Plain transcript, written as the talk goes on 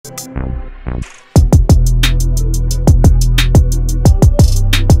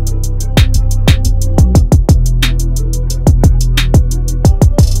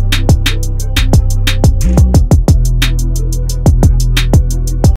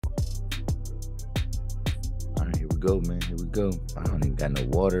go, man. Here we go. I don't even got no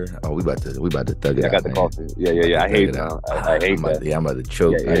water. Oh, we about to thug it I out, got the man. coffee. Yeah. I hate that. I hate that. I'm about to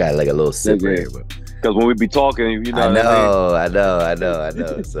choke. Yeah. I got like a little sip right here, bro. Because when we be talking, you know I what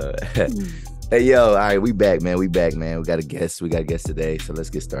know. So, hey, yo, all right, we back, man. We got a guest. We got a guest today. So let's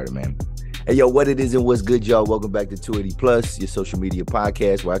get started, man. Hey, yo, what it is and what's good, y'all? Welcome back to 280 Plus, your social media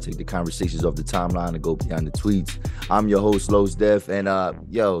podcast where I take the conversations off the timeline and go beyond the tweets. I'm your host, Los Def, and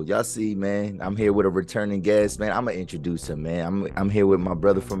y'all see, man, I'm here with a returning guest, man. I'm gonna introduce him, man. I'm here with my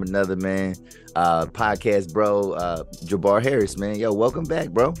brother from another, man, podcast, bro, Jabar Harris, man. Yo, welcome back,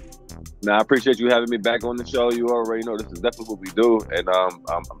 bro. Now, I appreciate you having me back on the show. You already know this is definitely what we do, and I'm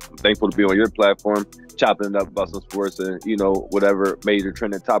thankful to be on your platform, chopping it up about some sports and whatever major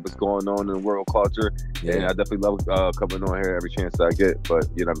trending topics going on in world culture. Yeah. And I definitely love coming on here every chance I get. But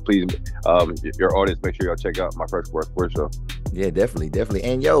please, your audience, make sure y'all check out my First Bar Sports Show. Yeah, definitely.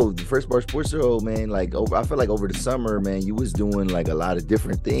 And yo, the First Bar Sports Show, man, I feel like over the summer, man, you was doing like a lot of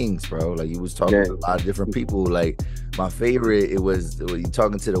different things, bro. Like you was talking to a lot of different people. Like my favorite, it was you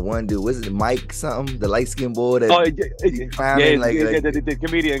talking to the one dude. Was it Mike something? The light skinned boy that the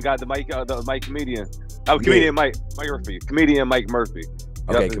comedian got the Mike comedian. Comedian Mike Murphy. Comedian Mike Murphy.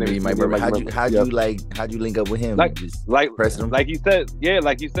 Okay, comedian Mike Murphy. How'd you link up with him? Like press him? Like you said,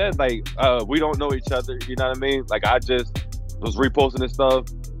 we don't know each other. You know what I mean? Like I just was reposting this stuff,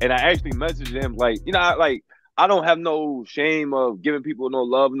 and I actually messaged him I don't have no shame of giving people no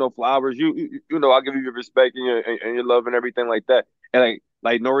love, no flowers. You know, I give you your respect and your love and everything like that. And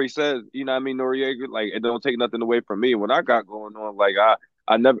like Nori says, you know what I mean, Noriega, like it don't take nothing away from me. When I got going on, like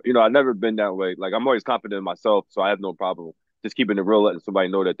I never been that way. Like I'm always confident in myself, so I have no problem just keeping it real, letting somebody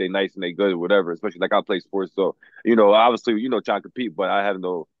know that they nice and they good or whatever. Especially like I play sports, so obviously trying to compete, but I have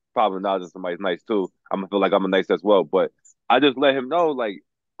no problem now that somebody's nice too. I'm gonna feel like I'm a nice as well. But I just let him know like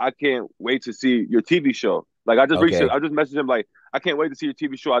I can't wait to see your TV show. Like I just messaged him like I can't wait to see your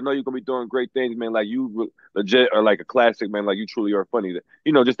TV show. I know you're gonna be doing great things, man. Like you legit are like a classic, man. Like you truly are funny.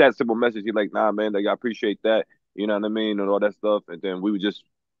 Just that simple message. He's like, nah, man. Like I appreciate that. You know what I mean, and all that stuff. And then we would just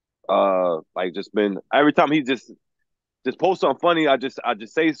just been every time he just post something funny, I just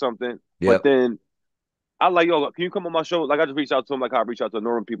say something. Yep. But then I like, yo, can you come on my show? Like I just reached out to him like how I reached out to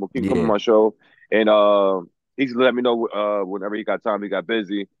normal people. Can you come on my show? And he's let me know whenever he got time. He got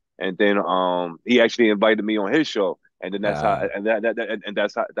busy. And then he actually invited me on his show, and then that's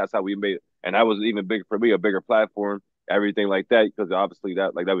that's how we made it. And that was even bigger for me, a bigger platform, everything like that, because obviously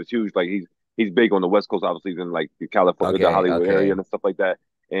that was huge. Like he's big on the West Coast, obviously, in like the California, the Hollywood area and stuff like that.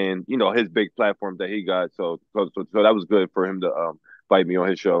 And his big platform that he got, so that was good for him to invite me on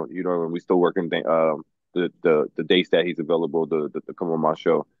his show. And we still working the dates that he's available to come on my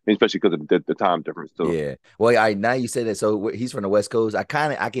show, especially because of the time difference too. Yeah. Well, now you said that. So he's from the West Coast. I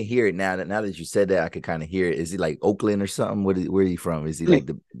can hear it now. Now that you said that, I can kind of hear it. Is he like Oakland or something? Where are you from? Is he like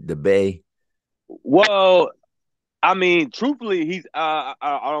the Bay? Well, I mean, truthfully, he's I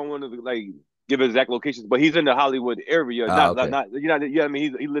don't want to like give exact locations, but he's in the Hollywood area. Not I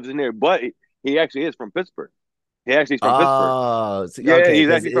mean, he lives in there, but he actually is from Pittsburgh. He actually from Pittsburgh. Okay. He's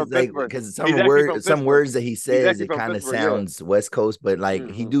actually from Pittsburgh. Because some words that he says, it kind of sounds West Coast, but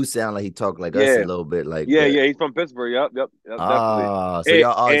like he do sound like he talk like us a little bit. Like he's from Pittsburgh. Yep. Definitely.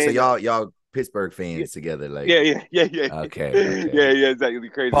 So y'all Pittsburgh fans together, like yeah. Okay. Yeah, exactly.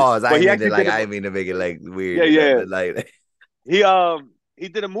 Crazy. Pause. I didn't mean to make it like weird. Yeah. Like he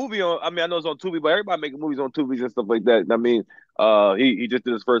did a movie on. I mean, I know it's on Tubi, but everybody making movies on Tubi and stuff like that. I mean, he just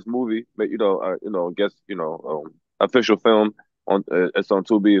did his first movie, but official film on. It's on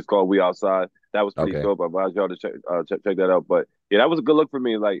Tubi. It's called We Outside. That was pretty dope. I advise y'all to check that out. But yeah, that was a good look for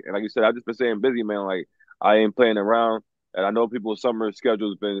me. Like, and like you said, I just been staying busy, man. Like I ain't playing around, and I know people's summer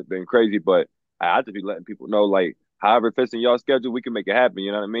schedules been crazy, but I have to be letting people know, like, however it fits in y'all schedule, we can make it happen.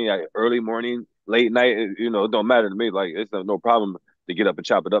 You know what I mean? Like, early morning, late night, it don't matter to me. Like it's no problem to get up and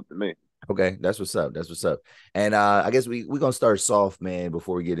chop it up to me. Okay, that's what's up. And I guess we're gonna start soft, man,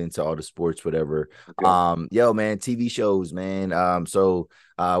 before we get into all the sports, whatever. Okay. Yo, man, TV shows, man. So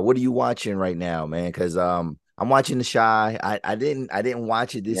what are you watching right now, man? Because I'm watching The Chi. I didn't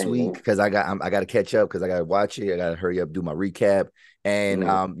watch it this week because I got to catch up because I gotta watch it. I gotta hurry up, do my recap. And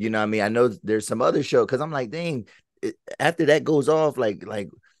you know what I mean? I know there's some other show because I'm like, dang, after that goes off, like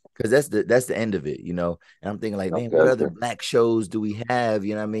because that's the end of it, And I'm thinking like, man, what other black shows do we have?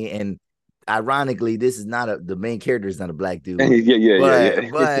 You know what I mean? And ironically, this is not the main character is not a black dude. But you know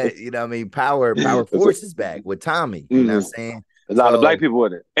what I mean? Power Force is back with Tommy. You know what I'm saying? A lot of black people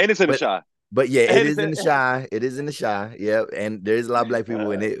in it. And it's in The Chi. But yeah, it is in The Chi. It is in The Chi. Yep. And there's a lot of black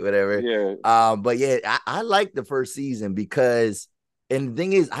people in it, whatever. Yeah. But yeah, I like the first season because And the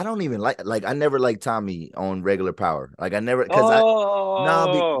thing is, I don't even like I never liked Tommy on regular Power. Like I never because I no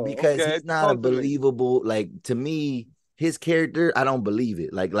Oh, because okay. he's not a Talk to me. believable like to me. His character, I don't believe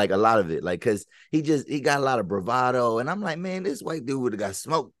it. Like a lot of it, like because he got a lot of bravado, and I'm like, man, this white dude would have got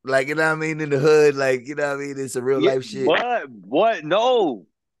smoked. Like you know what I mean in the hood, like you know what I mean. It's a real Yeah, life shit. but what? No,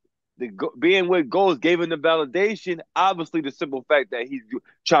 being with Ghost gave him the validation. Obviously, the simple fact that he's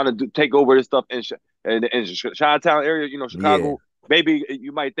trying to take over this stuff in Chinatown area, Yeah, Chicago. Maybe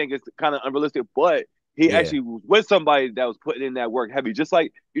you might think it's kind of unrealistic, but he yeah, actually was with somebody that was putting in that work heavy, just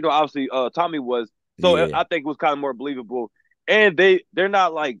like obviously Tommy was. So yeah. I think it was kind of more believable. And they're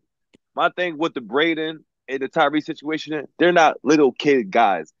not like my thing with the Braden and the Tyree situation. They're not little kid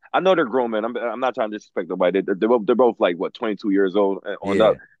guys. I know they're grown men. I'm not trying to disrespect nobody. They're both like what 22 years old on Yeah.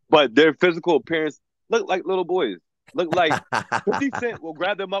 up, but their physical appearance look like little boys. Look like 50 Cent will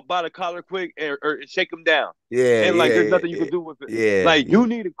grab them up by the collar quick or shake them down, Yeah, and like there's yeah, nothing you yeah, can do with it. yeah, Like yeah. you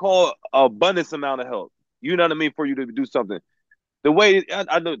need to call abundance amount of help. You know what I mean for you to do something. The way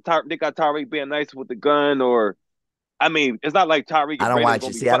I know they got Tyreek being nice with the gun, or I mean, it's not like Tyreek I and don't Braden are watch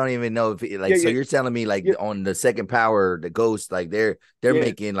gonna it. be See, I fight. don't even know if Yeah, so yeah, you're telling me like yeah. on the second power, the ghost, like they're Yeah,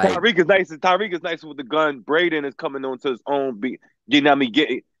 making like Tyreek is nice. Tyreek is nice with the gun. Braden is coming on to his own beat. You know what I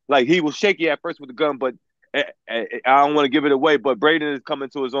mean? Like he was shaky at first with the gun, but I don't want to give it away. But Braden is coming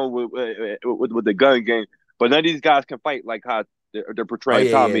to his own with the gun game. But none of these guys can fight like how they're oh portraying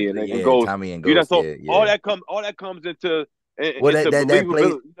yeah, yeah, Tommy and yeah, Ghost. Tommy and You know, Ghost, so yeah, yeah. all that comes into Well, into that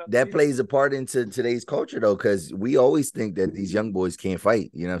plays believability. You know what I that mean? plays a part into today's culture though, because we always think that these young boys can't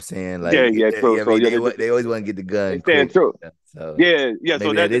fight. You know what I'm saying? Like, Yeah, yeah, true. yeah, I So mean, yeah, they always want to get the they gun stand quick. true. So Yeah, yeah. So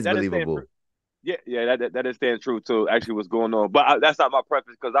maybe that is that is staying true. believable. Yeah, yeah, that is staying true to actually what's going on. But that's not my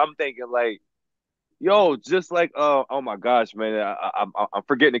preference because I'm thinking like, yo, just like oh my gosh, man, I'm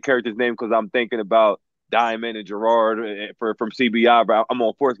forgetting the character's name because I'm thinking about Diamond and Gerard from CBI, but I'm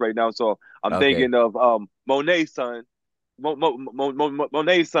on fourth right now, so I'm Okay, thinking of Monet's son,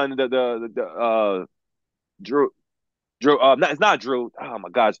 Monet's son, the Drew. Drew, it's not Drew. Oh my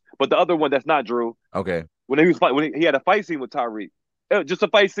gosh, but the other one that's not Drew. okay. When he was fight, when he had a fight scene with Tyreek, just a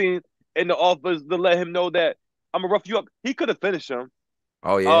fight scene in the office to let him know that I'm gonna rough you up. He could have finished him.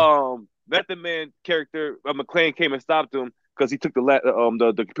 Oh yeah, Method Man character McClane came and stopped him because he took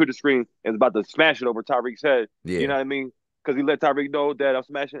the computer screen and was about to smash it over Tyreek's head. You yeah, know what I mean? Because he let Tyreek know that I'm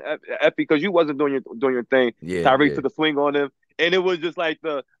smashing Effie because you wasn't doing your thing. yeah, Tyreek yeah. took a swing on him, and it was just like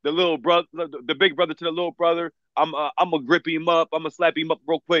the little brother, the big brother to the little brother. I'm gonna grip him up. I'm gonna slap him up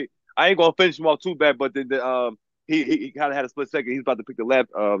real quick. I ain't gonna finish him off too bad, but then he kind of had a split second. He's about to pick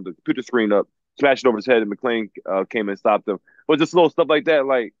the computer screen up, smash it over his head, and McClane came and stopped him. But just little stuff like that,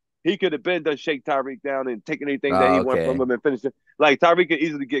 like he could have been done shake Tyreek down and taken anything that he Oh, wanted from okay, him and finish it. Like Tyreek could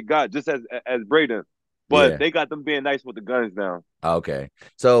easily get got just as Braden, but yeah. they got them being nice with the guns now. Okay.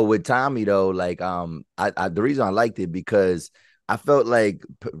 So with Tommy though, like I the reason I liked it because I felt like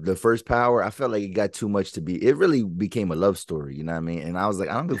the first power, I felt like it got too much to be. It really became a love story, you know what I mean? And I was like,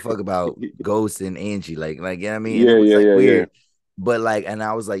 I don't give a fuck about Ghost and Angie, like you know what I mean? And it Yeah, was yeah, like yeah, yeah, weird. But like, and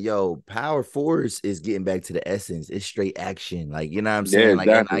I was like, yo, Power Force is getting back to the essence. It's straight action. Like, you know what I'm yeah, saying? Like,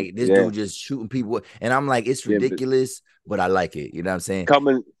 and exactly. I this Yeah, dude just shooting people. And I'm like, it's yeah. But ridiculous, but I like it. You know what I'm saying?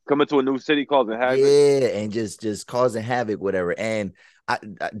 coming to a new city causing havoc. Yeah, and just causing havoc, whatever. And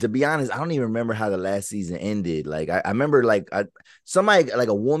to be honest, I don't even remember how the last season ended. Like I remember like somebody like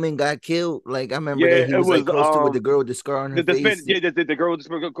a woman got killed. Like I remember that Yeah, he it was like was close to with the girl with the scar on her the face. yeah the girl with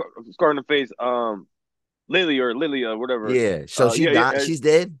the scar in the face Lily or Lilia, whatever. Yeah, so she Yeah, died. yeah, She's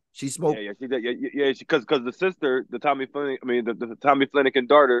dead. She yeah, smoked. yeah, she did. Yeah, yeah, because the sister, the Tommy Flanagan, I mean the Tommy Flanagan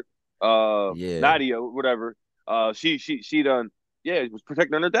daughter, Yeah. Nadia, whatever. She done, yeah, was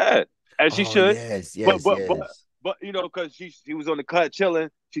protecting her dad as she Oh should. yes, But yes, but but yes. but because she was on the cut chilling,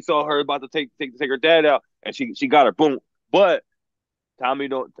 she saw her about to take her dad out, and she got her boom. But Tommy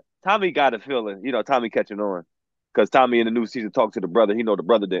don't. Tommy got a feeling, Tommy catching on, because Tommy in the new season talked to the brother. He know the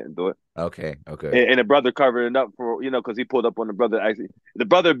brother didn't do it. Okay, okay. And the brother covered it up for because he pulled up on the brother. Actually, the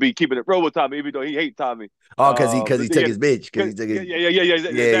brother be keeping it real with Tommy, even though he hate Tommy. Oh, because he took Yeah, his bitch. Because he took yeah, his yeah, yeah, yeah, yeah,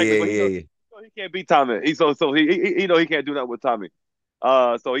 yeah, exactly. yeah, But yeah, yeah. he can't beat Tommy. He know he can't do nothing with Tommy.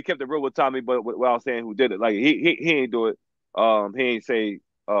 So he kept it real with Tommy, but without saying who did it. Like he ain't do it. He ain't say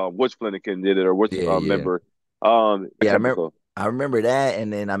which Flanagan did it or which Yeah, yeah. member. Yeah, Except for I remember that,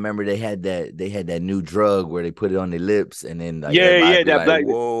 and then I remember they had that new drug where they put it on their lips, and then like yeah, everybody yeah, be that like, black,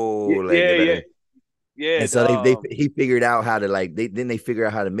 "Whoa!" yeah, Like, yeah, yeah, yeah. and so he figured out how to like they figure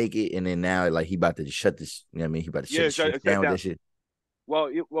out how to make it, and then now like he about to shut this, you know what I mean? He about to shut Yeah, the streets shut down with down. that shit. Well,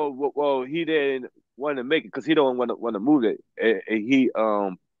 he didn't want to make it because he don't want to move it. And he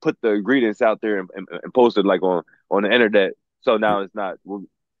put the ingredients out there and posted like on the internet So now it's not. He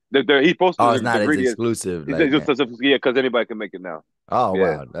Oh, posted it's the not as ingredients. exclusive. He said Like, just yeah, because anybody can make it now. oh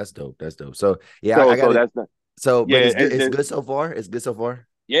Yeah. wow, that's dope. That's dope. So yeah, I got So it. that's not. So, but Yeah, it's good. It's good so far. It's good so far.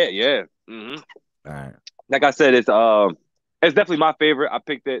 yeah, yeah. Hmm. All right. Like I said, it's definitely my favorite. I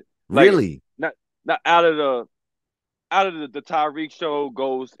picked it like Really? not out of the Tyreek show,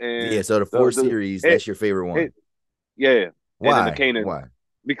 Ghost, Yeah. and So the four the series, it that's your favorite it one. yeah, and then the Why? Kanan Why?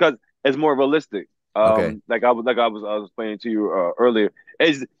 because it's more realistic. Okay. Like I was explaining to you earlier.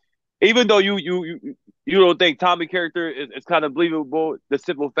 Is even though you don't think Tommy character is kind of believable, the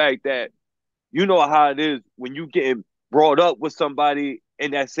simple fact that you know how it is when you getting brought up with somebody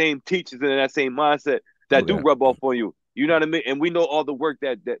in that same teachers and in that same mindset that do Okay. rub off on you. You know what I mean? And we know all the work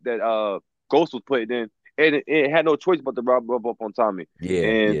that Ghost was putting in, and it had no choice but to rub off on Tommy. Yeah.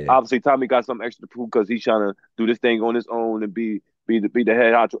 And Yeah. obviously Tommy got some extra proof because he's trying to do this thing on his own and be the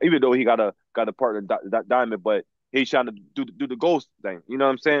head honcho. Even though he got a partner Diamond, but he's trying to do the Ghost thing. You know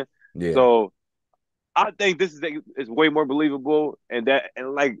what I'm saying? Yeah. So I think this is way more believable, and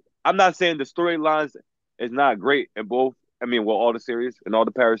like I'm not saying the storylines is not great in both. I mean, well, all the series and all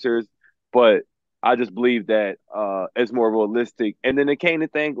the Paris series, but I just believe that it's more realistic. And then the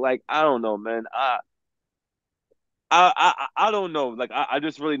Kanan thing, like I don't know, man. I don't know. Like I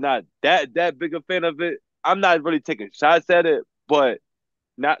just really not that big a fan of it. I'm not really taking shots at it, but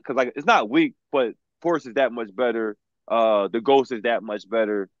not because like it's not weak, but Force is that much better. The Ghost is that much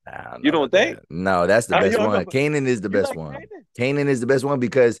better. I don't You know don't about think? that. No, that's the You best don't know? one. Kanan is the You best like one. Kanan? Kanan is the best one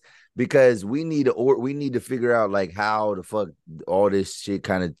because we need to figure out like how the fuck all this shit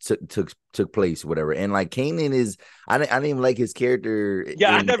kind of took place, whatever. And like Kanan is, I didn't even like his character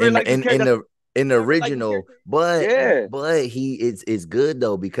Yeah, I never liked his character. in the Never liked his original, character. but Yeah, he it's good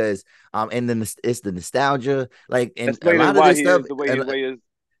though because and then it's the nostalgia like and a explaining lot of why this he stuff is the way and he is.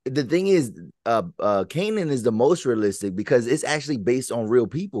 the thing is Kanan is the most realistic because it's actually based on real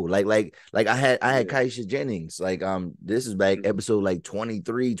people like I had Yeah, Kaisha Jennings like this is back mhm, episode like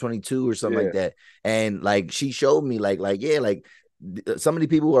 23, 22 or something like yeah, that, and like she showed me like yeah like some of the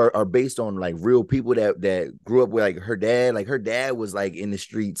people are based on like real people that grew up with like her dad was like in the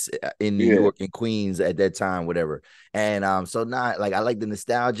streets in New yeah. York and Queens at that time whatever, and so not like I like the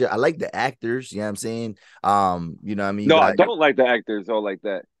nostalgia, I like the actors, you know what I'm saying, you know what I mean, you No, I got don't like the actors all like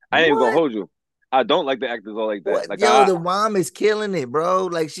that. I ain't even gonna what. hold you. I don't like the actors all like that. What, Like yo, the mom is killing it, bro.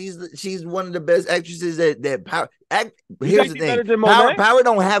 Like she's one of the best actresses that power act. you Here's think the she thing. better than Monet? Power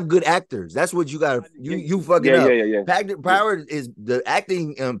don't have good actors. That's what you got. Yeah, You fucking yeah, yeah, up. yeah, yeah. Yeah. Power is the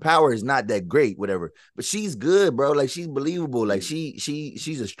acting Power is not that great, whatever. But she's good, bro. Like she's believable. Like Mm.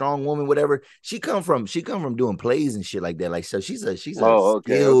 she's a strong woman, whatever. She come from doing plays and shit like that. Like so she's a Oh,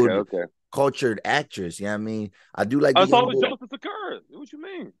 okay, okay, skilled, okay. cultured actress. You know what I mean? I do like the So young was boy. Joseph Sakura. What you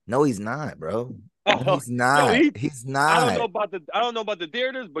mean? No, he's not, bro. No, Oh, he's yo, not. He's not. I don't know about the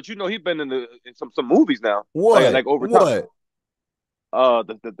theaters, but you know he been in some movies now, What? like over time. What?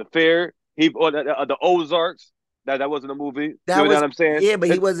 The fair. He or the Ozarks. That wasn't a movie. That You know was what I'm saying? yeah, but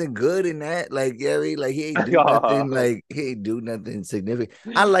he wasn't good in that. Like, yeah, I mean, like he ain't do nothing. Like he ain't do nothing significant.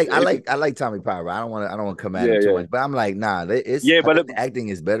 I like Tommy Power. I don't want to come at him yeah, too yeah, much. But I'm like, nah, it's yeah. I But think the acting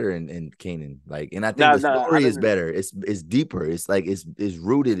is better in Kanan. Like, and I think nah, the nah. I story is didn't. better. It's deeper. It's like it's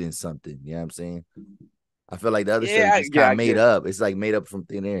rooted in something. You know what I'm saying? I feel like the other stuff is just kind Yeah, of I made get. up. It's like made up from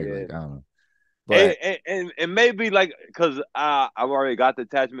thin air. Yeah, Like, I don't know. But and maybe like because I've already got the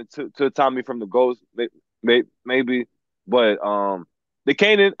attachment to Tommy from the Ghost, maybe. But the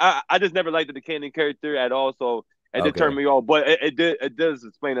Kanan, I just never liked the Kanan character at all. So it did turn okay. me off. But it does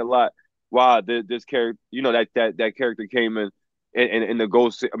explain a lot why this character, that character came in the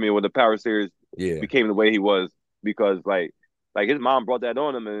Ghost. I mean, with the Power series Yeah. became the way he was because like his mom brought that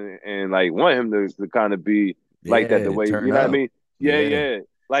on him and like want him to kind of be like that the Yeah. way Turn you know what I up. mean. Yeah, Yeah. yeah.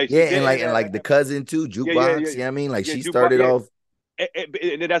 Like she Yeah, didn't. and like the cousin too, Yeah, yeah, yeah, jukebox. You know what I mean? Like yeah. she Jukebox. started Yeah, off.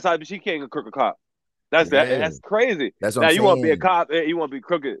 and then that's how she became a crooked cop. Yeah, That's crazy. that's what I'm Now you want to be a saying. cop, you want to be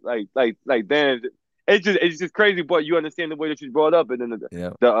crooked, like then it's just crazy. But you understand the way that she's brought up, and then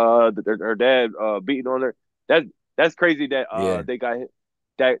Yeah, her dad beating on her. That that's crazy. That yeah, they got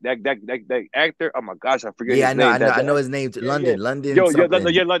that actor. Oh my gosh, I forget yeah. his name. I know his name. Yeah, yeah. London Yo, something.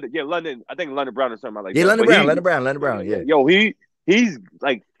 London. I think London Brown or something like Yeah, that. But he, London yeah, yeah, Brown. yeah. Yeah, Yo, he's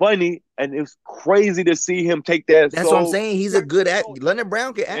like funny, and it's crazy to see him take that that's what I'm so saying. He's a good serious. act. London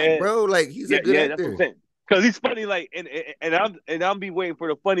Brown can act, Yeah, bro. Like he's a yeah, good yeah. That's what I'm actor. saying. Cause he's funny, like, and I'm be waiting for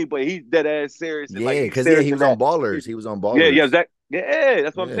the funny, but he's dead ass serious, and like Yeah, he's because yeah, serious he in was on that. Ballers. He was on Yeah, yeah, Ballers. that, yeah.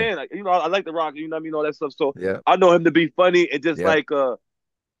 That's what I'm Yeah, saying. Like, I like the Rock, I mean, all that stuff. So yeah, I know him to be funny and just yeah. like a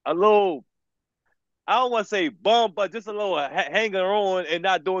little. I don't want to say bum, but just a little hanger on and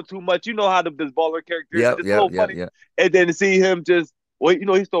not doing too much. You know how this baller character is, Yep, just a yep, little yep, funny. yep. And then to see him just, well, you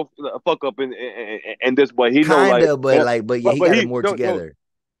know, he's still a fuck up in this way. He know like, Kinda, but like, but yeah, he but got it he more no, together.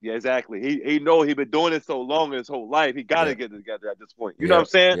 yeah, exactly. He know he been doing it so long in his whole life. He got to Yep, get it together at this point. You know what I'm yep,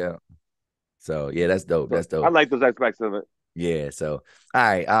 saying? yep. So yeah, that's dope. So That's I dope. like those aspects of it. Yeah. So all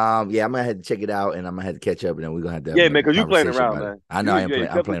right. Yeah, I'm gonna have to check it out and I'm gonna have to catch up and then we're gonna have to have Yeah, man, another because you playing conversation around, about it. man. I know You I am yeah, you playing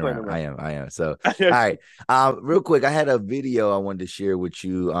I'm definitely playing playing around. I around. am. I am. So all right. Real quick, I had a video I wanted to share with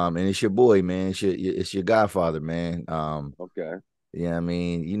you. And it's your boy, man. It's your godfather, man. Okay. Yeah, I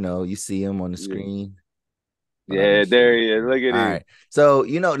mean, you see him on the Yeah, screen. Let me yeah, show there you. he is. Look at All him. right. So,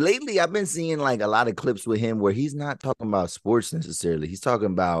 lately I've been seeing like a lot of clips with him where he's not talking about sports necessarily. He's talking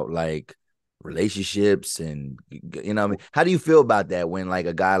about like relationships and what I mean. How do you feel about that when like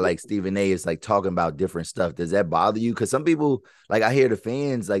a guy like Stephen A is like talking about different stuff? Does that bother you? Because some people, like I hear the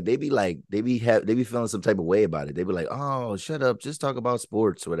fans like they be feeling some type of way about it. They be like, oh, shut up, just talk about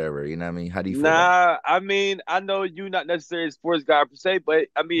sports, whatever. You know what I mean? How do you feel about it? Nah, I mean, I know you not necessarily a sports guy per se, but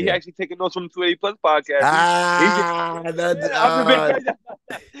I mean, he Yeah. actually taking notes from the 280 Plus podcast. That's Yeah, I'm just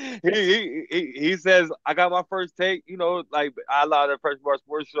being crazy. He says, I got my first take, you know, like I allowed the first bar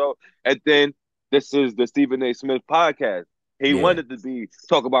sports show, and then this is the Stephen A. Smith podcast. He yeah. wanted to be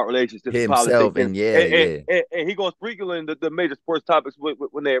talk about relationships and politics, Himself and yeah, yeah. and he gonna sprinkle in the major sports topics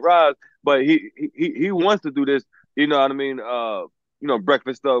when they arise. But he wants to do this, you know what I mean?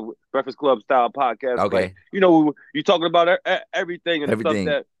 Breakfast Club style podcast. Like, Okay. you know, you talking about everything and stuff Everything.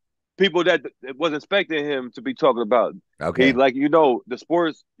 that people that was expecting him to be talking about. He Okay. like, the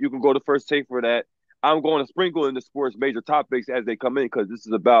sports, you can go to first take for that. I'm going to sprinkle in the sports major topics as they come in because this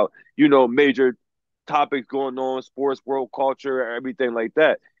is about, major topics going on, sports, world culture, everything like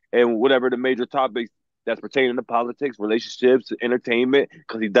that. And whatever the major topics that's pertaining to politics, relationships, entertainment,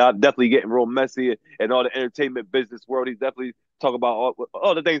 because he's definitely getting real messy and all the entertainment business world. He's definitely talking about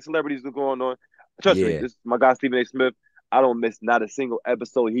all the things celebrities are going on. Trust me, Yeah. this is my guy Stephen A. Smith. I don't miss not a single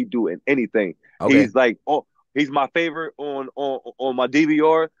episode he do in anything. Okay. He's like, oh, he's my favorite on my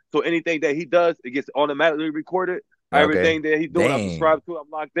DVR. So anything that he does, it gets automatically recorded. Okay. Everything that he's doing, I'm Dang. subscribed to. I'm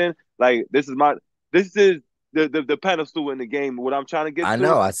locked in. Like this is the pedestal in the game. What I'm trying to get I to.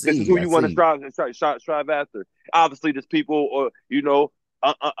 know. I This is see. who I you want to see. strive after. Obviously, there's people, or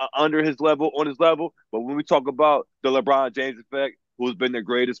under his level, on his level. But when we talk about the LeBron James effect, who's been the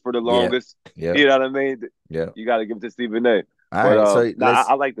greatest for the Yeah. longest, Yeah. you know what I mean? Yeah. You got to give it to Stephen A. All But right. So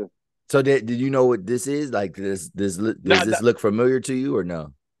I like this. so did you know what this is? Like does No, this look familiar to you or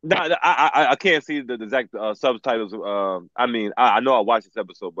no? no, I can't see the exact subtitles. I mean, I know I watched this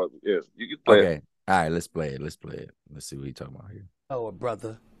episode, but yeah, you can play it. Okay. All right. Let's play it. Let's play it. Let's see what he's talking about here. Oh, a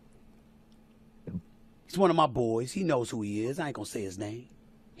brother. He's one of my boys. He knows who he is. I ain't gonna say his name.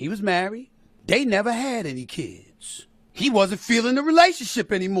 He was married. They never had any kids. He wasn't feeling the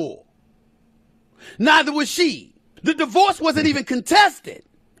relationship anymore. Neither was she. The divorce wasn't even contested.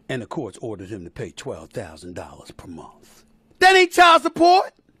 And the courts ordered him to pay $12,000 per month. That ain't child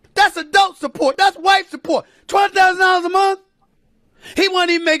support. That's adult support. That's wife support. $12,000 a month? He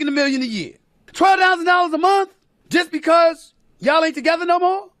wasn't even making $1 million a year. $12,000 a month? Just because y'all ain't together no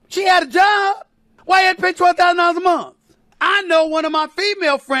more? She had a job. Why you had to pay $12,000 a month? I know one of my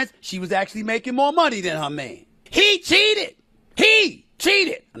female friends, she was actually making more money than her man. He cheated. He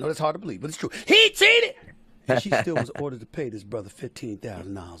cheated. I know that's hard to believe, but it's true. He cheated. And she still was ordered to pay this brother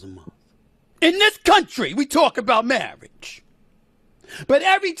 $15,000 a month. In this country, we talk about marriage. But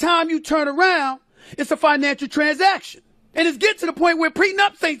every time you turn around, it's a financial transaction. And it's getting to the point where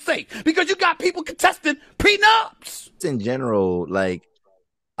prenups ain't safe because you got people contesting prenups. In general, like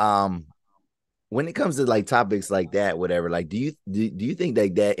when it comes to like topics like that, whatever, like do you think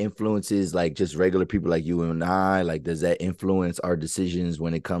that influences like just regular people like you and I? Like, does that influence our decisions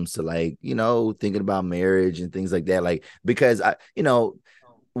when it comes to like, thinking about marriage and things like that? Like, because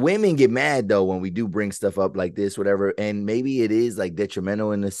women get mad though when we do bring stuff up like this, whatever, and maybe it is like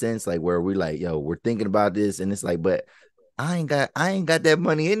detrimental in a sense, like where we like, yo, we're thinking about this, and it's like, but I ain't got that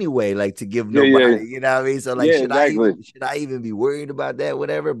money anyway, like to give Yeah, yeah, nobody, you know what I mean? So like, yeah, exactly. should I even be worried about that,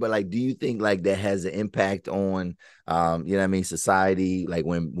 whatever? But like, do you think like that has an impact on, you know what I mean, society, like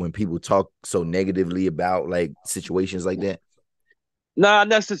when people talk so negatively about like situations like that? Not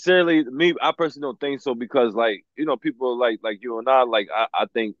necessarily. Me, I personally don't think so because, like, people like you and I, like, I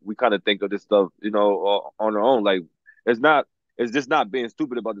think we kind of think of this stuff, on our own. Like, it's not, it's just not being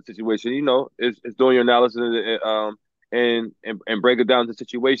stupid about the situation. It's doing your analysis and break it down to the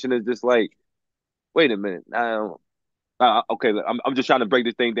situation. Is just like, wait a minute, okay, I'm just trying to break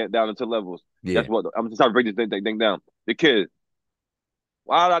this thing down into levels. Yeah. That's what I'm just trying to break this thing down. The kid,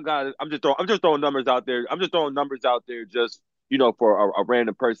 Well, I'm just throwing numbers out there. I'm just throwing numbers out there, just for a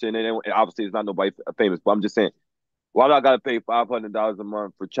random person, and obviously it's not nobody famous. But I'm just saying, why do I got to pay $500 a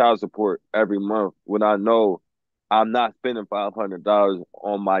month for child support every month when I know I'm not spending $500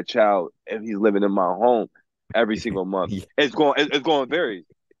 on my child if he's living in my home every single month? Yeah, It's going to vary.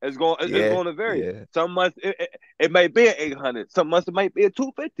 It's yeah, going to vary. yeah. Some months it might be an 800. Some months it might be a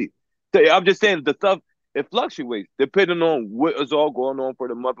 250. So I'm just saying the stuff it fluctuates depending on what is all going on for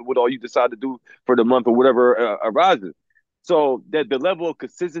the month and what all you decide to do for the month or whatever arises. So that the level of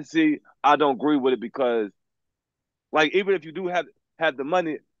consistency, I don't agree with it because like even if you do have the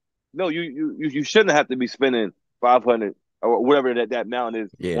money, no, you shouldn't have to be spending 500 or whatever that amount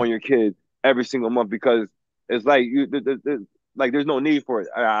is Yeah. on your kid every single month because it's like like there's no need for it.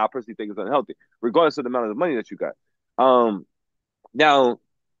 I personally think it's unhealthy, regardless of the amount of money that you got. Now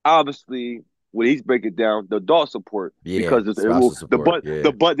obviously when he's breaking down the adult support Yeah, because it will spousal support.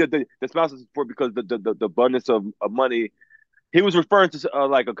 Yeah. the spousal support because the abundance of money he was referring to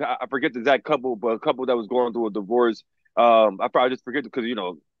like I forget the exact couple, but a couple that was going through a divorce. I probably just forget because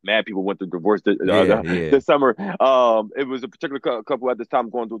mad people went through divorce Yeah, yeah. this summer. It was a particular couple at this time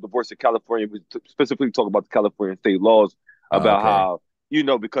going through a divorce in California. We specifically talk about the California state laws Oh, about okay. how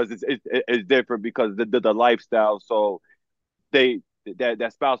because it's different because the lifestyle. So they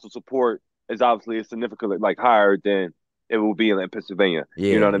that spousal support is obviously significantly like higher than it will be in Pennsylvania.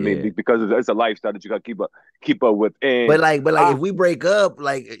 You know Yeah, what I mean? yeah. Because it's a lifestyle that you got to keep up with. But And like, I if we break up,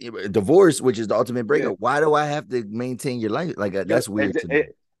 like divorce, which is the ultimate yeah, breakup, why do I have to maintain your life? Like, because that's weird to me.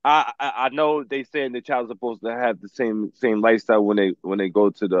 I know they saying the child's supposed to have the same lifestyle when they go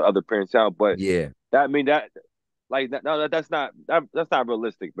to the other parent's house, but Yeah, that I mean that like no that's not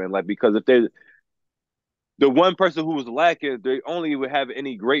realistic, man. Like because if they the one person who was lacking, they only would have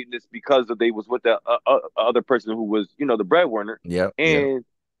any greatness because of they was with the other person who was the breadwinner, yep, yep. and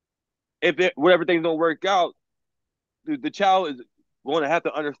if whatever things don't work out, the child is going to have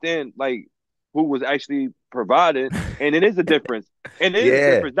to understand like who was actually provided, and it is a difference, and it is a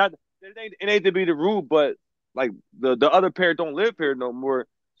Yeah, difference. Not it ain't to be the rule, but like the other parent don't live here no more,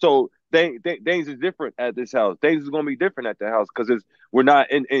 so things is different at this house. Things is going to be different at the house because we're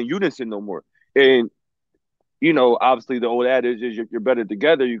not in unison no more, and obviously the old adage is you're better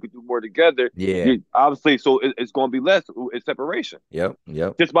together. You can do more together. yeah. Obviously, so it's going to be less. It's separation Yep,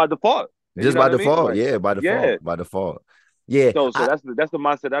 yep. just by default. You Just know by what I mean? default. Like, Yeah, by yeah. default. By default. Yeah. So that's the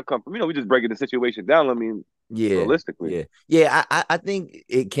mindset I come from. We just breaking the situation down. I mean, Yeah, realistically. yeah, yeah. I think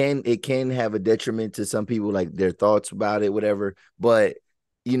it can have a detriment to some people, like their thoughts about it, whatever. But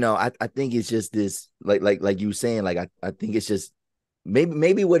I think it's just this, like you were saying, like I think it's just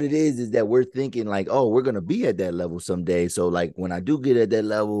maybe what it is that we're thinking like, oh, we're gonna be at that level someday. So like when I do get at that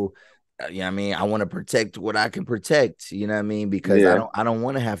level, I mean, I want to protect what I can protect. You know what I mean? Because I Yeah. don't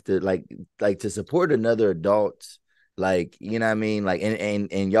want to have to like to support another adult. Like, you know what I mean? Like,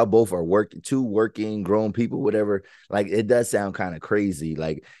 and y'all both are working grown people, whatever. Like, it does sound kind of crazy.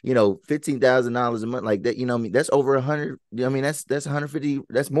 Like, $15,000 a month, like that, what I mean, that's over 100. I mean, that's 150,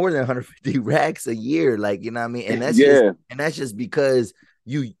 that's more than 150 racks a year. Like, you know what I mean? Yeah. And that's just because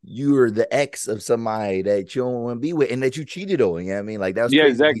you're the ex of somebody that you don't want to be with and that you cheated on. You know what I mean? Like, that was Yeah.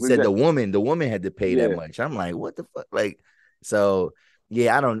 crazy. He Exactly. said Exactly. the woman had to pay that Yeah. much. I'm like, what the fuck? Like, so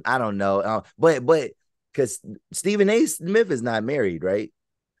yeah, I don't know. But because Stephen A. Smith is not married, right?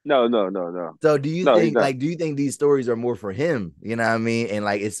 No. No. No. No. So do you No. He's think not. these stories are more for him? You know what I mean? And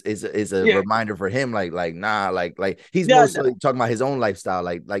like it's a Yeah. reminder for him, like nah, like he's Yeah. mostly talking about his own lifestyle,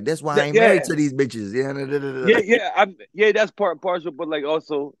 like that's why I ain't married Yeah. to these bitches. Yeah, Yeah. yeah, yeah. That's partial, but like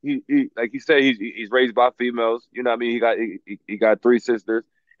also he like you said he's raised by females. You know what I mean? He got three sisters,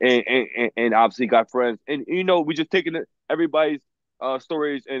 and obviously got friends. And we just taking everybody's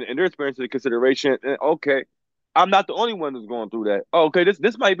stories and their experience into consideration. And okay, I'm not the only one who's going through that. Oh, okay,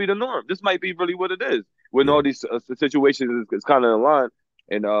 this might be the norm. This might be really what it is when all Yeah, these situations is kind of aligned.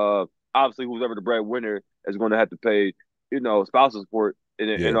 And obviously, who's ever the breadwinner is going to have to pay spousal support in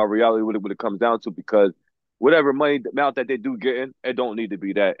yeah, our reality what it comes down to because whatever money amount that they do get in, it don't need to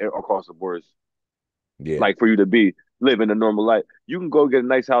be that across the board. yeah, Like for you to be living a normal life, you can go get a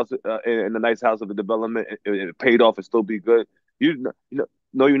nice house in a nice house of a development and paid off and still be good.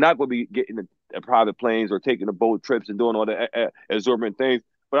 No, you're not going to be getting the private planes or taking the boat trips and doing all the exorbitant things.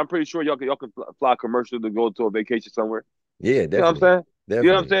 But I'm pretty sure y'all can fly commercial to go to a vacation somewhere. yeah, You know what I'm definitely, saying? You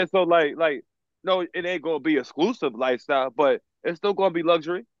know what I'm definitely. saying? So like no, it ain't gonna be exclusive lifestyle, but it's still gonna be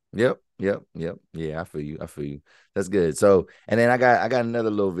luxury. Yep, yep, yep. Yeah, I feel you. I feel you. That's good. So, and then I got another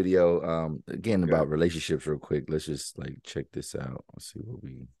little video again Okay. about relationships real quick. Let's just like check this out. Let's see what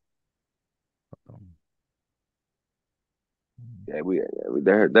we um,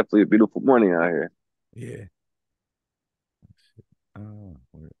 There's definitely a beautiful morning out here. Yeah. Oh,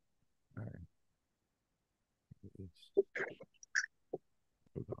 all right.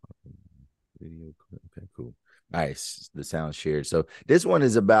 Video clip. Okay, cool. Nice. The sound shared. So this one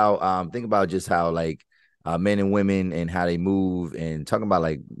is about think about just how like men and women and how they move and talking about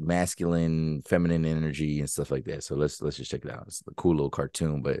like masculine, feminine energy and stuff like that. So let's just check it out. It's a cool little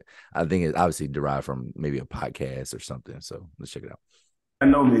cartoon, but I think it's obviously derived from maybe a podcast or something. So let's check it out. I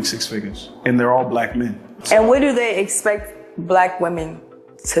know make six figures, and they're all black men. And what do they expect black women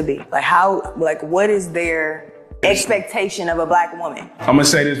to be? Like how, like what is their expectation of a black woman? I'm gonna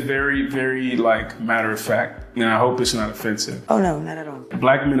say this very, very like matter of fact, and I hope it's not offensive. Oh no, not at all.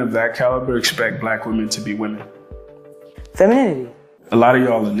 Black men of that caliber expect black women to be women. Femininity. A lot of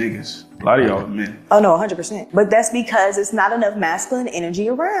y'all are niggas. A lot of y'all are men. Oh no, 100%. But that's because it's not enough masculine energy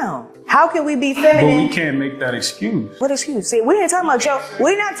around. How can we be feminine? But we can't make that excuse. What excuse? See, we ain't talking about Joe.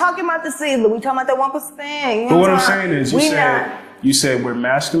 We're not talking about the Caesar. We talking about that 1%. But what I'm saying is, you said we're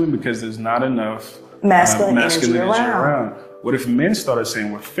masculine because there's not enough masculine energy around. What if men started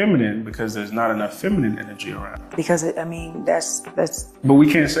saying we're feminine because there's not enough feminine energy around? Because I mean, that's. But we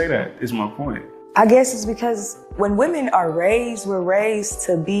can't say that. Is my point. I guess it's because when women are raised, we're raised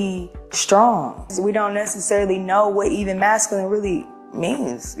to be strong. We don't necessarily know what even masculine really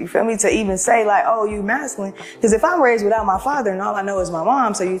means. You feel me? To even say like, oh, you masculine. Because if I'm raised without my father and all I know is my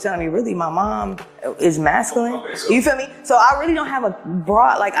mom, so you're telling me really my mom is masculine? Okay, so you feel me? So I really don't have a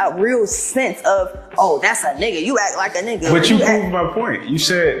broad, like a real sense of, oh, that's a nigga. You act like a nigga. But you proved my point. You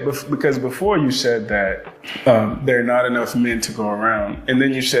said, because before you said that there are not enough men to go around. And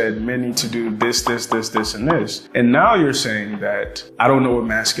then you said men need to do this, this, this, this, and this. And now you're saying that I don't know what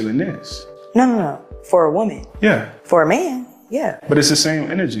masculine is. No. For a woman. Yeah. For a man. Yeah. But it's the same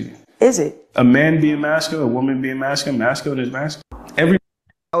energy. Is it? A man being masculine, a woman being masculine, masculine is masculine.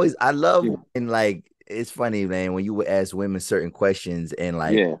 I love and like it's funny, man, when you would ask women certain questions and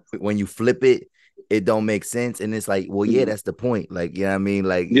like when you flip it, it don't make sense. And it's like, well, yeah, that's the point. Like, you know what I mean?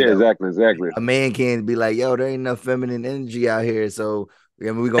 Like, yeah, you know, exactly. A man can't be like, yo, there ain't enough feminine energy out here. So I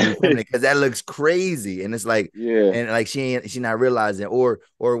mean, we're gonna be feminine because that looks crazy. And it's like, and like she not realizing, or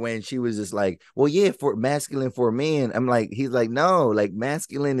when she was just like, well, yeah, for masculine for a man. I'm like, he's like, no, like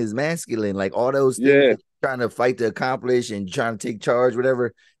masculine is masculine, like all those things trying to fight to accomplish and trying to take charge,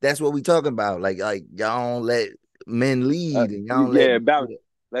 whatever. That's what we talking about. Like y'all don't let men lead and y'all don't let balance.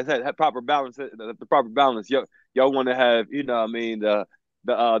 Let's have proper balance. The proper balance. Y'all want to have, you know what I mean, the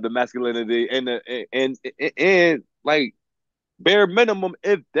masculinity and like bare minimum,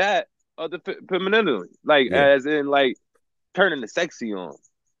 if that, of the femininity, like as in like turning the sexy on.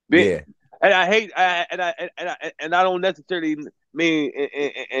 And I hate, and I don't necessarily mean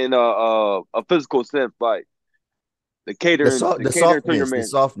in a physical sense, like the catering, the softness, to your man. The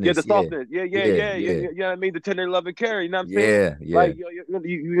softness, the softness, you know what I mean, the tender love and care, you know what I'm saying, like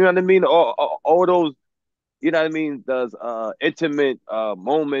you know what I mean, all those, you know what I mean, those intimate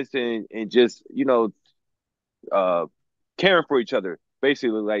moments and just, you know, caring for each other,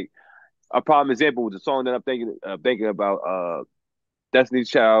 basically. Like a prime example with the song that I'm thinking about, Destiny's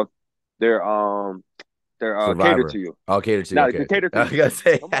Child. They're catered to you. Oh, catered to you. Okay. Catered to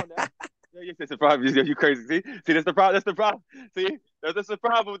you. Come on now. That's the problem. You crazy. See, that's the problem. That's the problem. See, that's the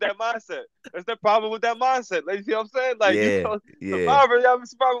problem with that mindset. That's the problem with that mindset. Like, you see what I'm saying? Like, the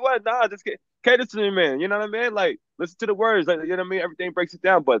problem. What? Nah, just cater to me, man. You know what I mean? Like, listen to the words. Like, you know what I mean? Everything breaks it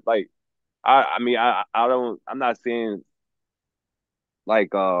down. But like, I'm not saying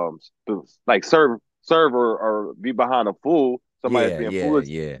like serve or be behind a fool. Somebody that's being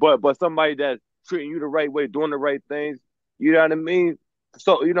foolish. But somebody that's treating you the right way, doing the right things. You know what I mean?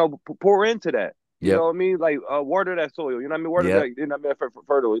 So, you know, pour into that. You know what I mean? Like water that soil. You know what I mean? Water that. You know what I mean?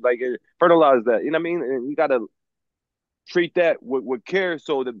 Fertile. Like fertilize that. You know what I mean? And you gotta treat that with care.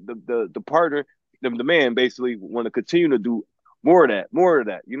 So the partner, the man, basically want to continue to do more of that.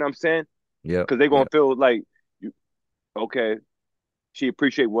 You know what I'm saying? Yeah. Because they're gonna feel like, okay, she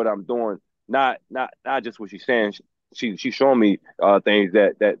appreciate what I'm doing. Not just what she's saying. She's showing me things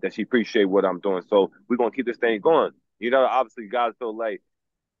that she appreciate what I'm doing. So we're gonna keep this thing going. You know, obviously guys feel like,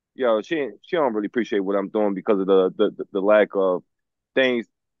 yo, she don't really appreciate what I'm doing because of the lack of things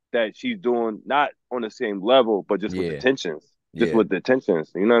that she's doing, not on the same level, but just with the tensions. With the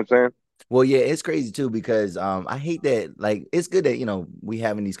tensions. You know what I'm saying? Well, yeah, it's crazy too because I hate that. Like, it's good that, you know, we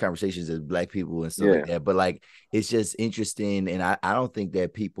having these conversations as Black people and stuff like that, but like it's just interesting, and I don't think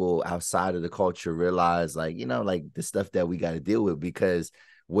that people outside of the culture realize, like, you know, like the stuff that we got to deal with, because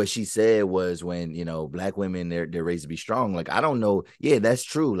what she said was when, you know, black women, they're raised to be strong. Like, I don't know. Yeah, that's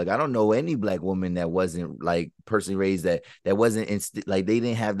true. Like, I don't know any black woman that wasn't like personally raised that wasn't like they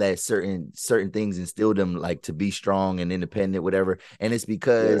didn't have that certain things instilled them like to be strong and independent, whatever. And it's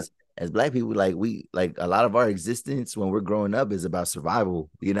because as black people, like we like a lot of our existence when we're growing up is about survival.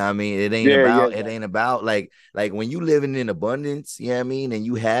 You know what I mean? It ain't about like when you living in abundance, you know what I mean, and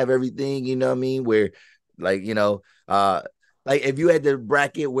you have everything, you know what I mean, where like, you know, like if you had the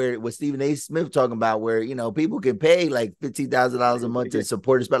bracket where what Stephen A. Smith talking about, where, you know, people can pay like $15,000 a month to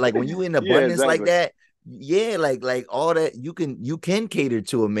support us, but like when you in abundance like that, like all that you can cater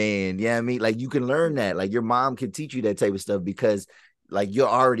to a man. Yeah, I mean, like you can learn that. Like your mom can teach you that type of stuff because like you're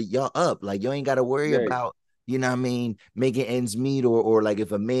up. Like you ain't got to worry about, you know what I mean, making ends meet or like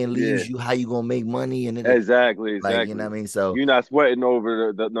if a man leaves you, how you gonna make money and exactly. Like, you know what I mean? So you're not sweating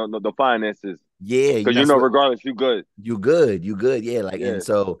over the finances. Yeah, because you know, regardless, you good. You good. Yeah, like and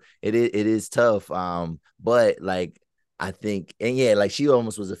so it is tough. But like I think, and yeah, like she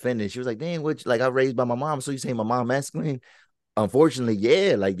almost was offended. She was like, "Dang, which like I raised by my mom, so you saying my mom masculine?" Unfortunately,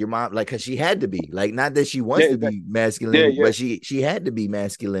 yeah, like your mom, like, cause she had to be, like, not that she wants to be masculine, but she had to be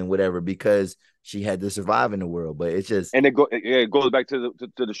masculine, whatever, because she had to survive in the world. But it's just, and it goes back to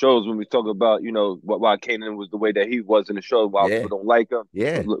the shows when we talk about, you know, why Kanan was the way that he was in the show, why people don't like him.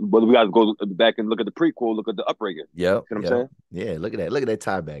 Yeah, but we got to go back and look at the prequel, look at the upbringing. Yep, you know what I'm saying? Yeah, look at that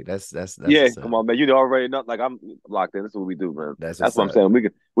tie back. That's yeah. Come on, man, you know already. Not like I'm locked in. That's what we do, man. That's what I'm saying. We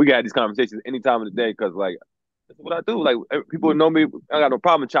can have these conversations any time of the day because like. That's what I do. Like people know me, I got no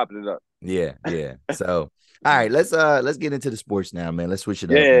problem chopping it up. Yeah. So, all right, let's get into the sports now, man. Let's switch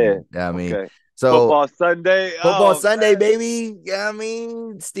it up. Yeah, I mean, okay. so football Sunday, baby. Yeah, I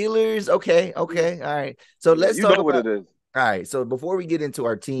mean, Steelers. Okay. All right. So let's talk about what it is. All right. So before we get into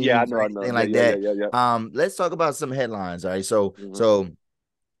our teams, I know. let's talk about some headlines. All right. So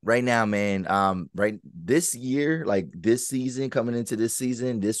right now, man, right this year, like this season, coming into this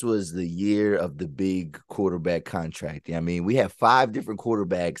season, this was the year of the big quarterback contract. I mean, we have 5 different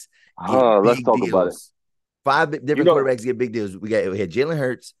quarterbacks get big deals. About it. 5 different quarterbacks get big deals. We had Jalen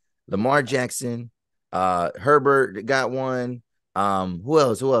Hurts, Lamar Jackson, Herbert got one. Who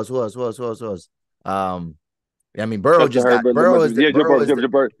else? I mean, Burrow just got Burrow.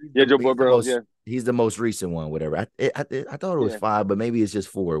 Joe Burrow. Yeah, he's the most recent one. Whatever. I thought it was 5, but maybe it's just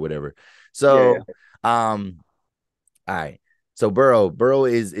 4. Whatever. So, all right. So Burrow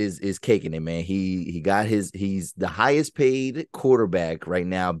is caking it, man. He got he's the highest paid quarterback right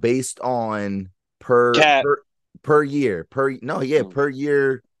now based on per year per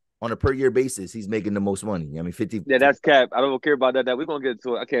year on a per year basis. He's making the most money. I mean, 50. Yeah, that's cap. I don't care about that. We're gonna get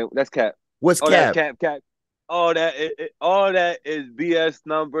to it. I can't. That's cap. What's cap? That's cap. All that is BS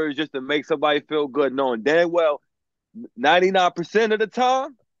numbers just to make somebody feel good, knowing damn well 99% of the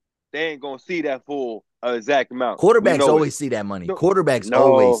time they ain't gonna see that full exact amount. Quarterbacks always see that money. Quarterbacks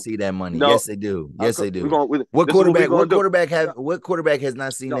always see that money. No. Yes, they do. Yes, they do. What quarterback has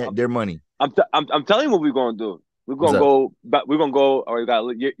not seen their money? I'm telling you what we're gonna do. We're gonna go. We're gonna go. All right, we got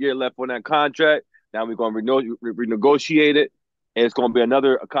a year left on that contract. Now we're gonna renegotiate it, and it's gonna be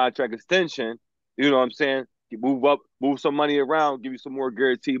another contract extension. You know what I'm saying? You move some money around, give you some more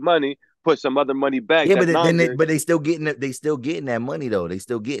guaranteed money, put some other money back. Yeah, but they still getting it. They still getting that money though. They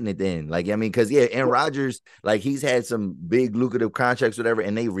still getting it then. Like, I mean, because Aaron Rodgers, like he's had some big lucrative contracts, whatever,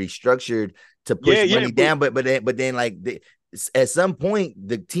 and they restructured to push money down. But then like at some point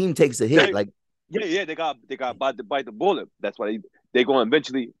the team takes a hit. They got bite the bullet. That's why they going to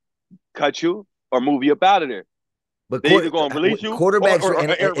eventually cut you or move you up out of there. But they either going to release you. Quarterbacks,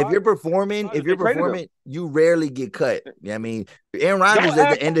 if you're performing, you rarely get cut. You know what I mean, Aaron Rodgers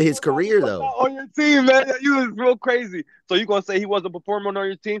at the end of his career, though. On your team, man, you was real crazy. So you gonna say he wasn't performing on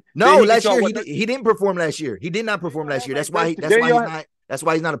your team? No, last year he didn't perform last year. He did not perform last year. That's why he's not a Packer. That's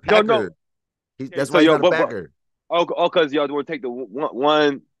why he's not a Packer. Because y'all want to take the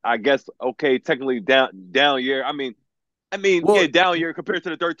one, I guess. Okay, technically down year. I mean, down year compared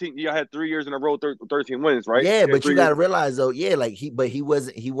to the 13. You had 3 years in a row, 13 wins, right? Yeah, but you got to realize though, he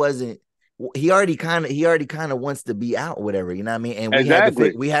wasn't. He already kind of wants to be out, whatever. You know what I mean? And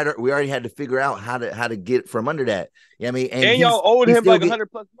we already had to figure out how to get from under that. You know what I mean? And y'all owed him like 100+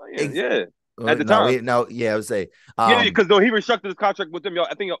 million. At the time. I would say. Because though he restructured his contract with them,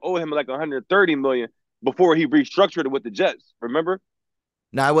 I think y'all owed him like 130 million before he restructured it with the Jets. Remember?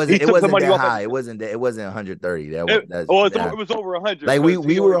 No, it He wasn't. It took the wasn't money that off high. It wasn't that. It wasn't 130. That was it was over 100. like Because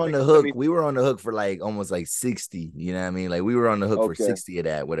we he were only on takes the hook. 70. We were on the hook for like almost like 60. You know what I mean? Like we were on the hook for Okay. 60 of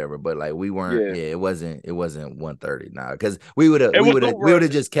that, whatever. But like we weren't. Yeah. Yeah, it wasn't 130. Nah, because we would have It was we would over.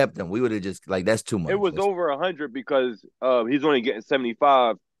 have just kept him. We would have just like that's too much. It was over 100 because he's only getting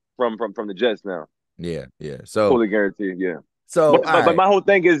 75 from the Jets now. Yeah. So Fully guaranteed. Yeah. So But my whole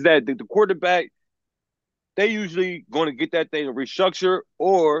thing is that the quarterback, they usually going to get that thing to restructure,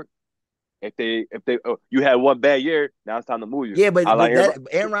 or if they you had one bad year, now it's time to move you. Yeah, but like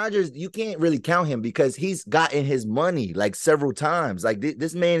Aaron Rodgers, you can't really count him because he's gotten his money like several times. Like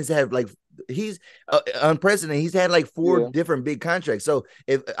this man's had like he's unprecedented. He's had like 4 different big contracts. So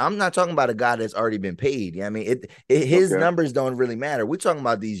if I'm not talking about a guy that's already been paid, I mean his numbers don't really matter. We're talking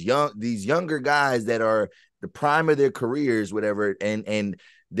about these younger guys that are the prime of their careers, whatever, and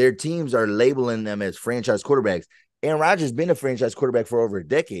their teams are labeling them as franchise quarterbacks. Aaron Rodgers been a franchise quarterback for over a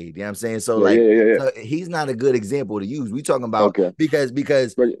decade. You know what I'm saying? So so he's not a good example to use. We talking about because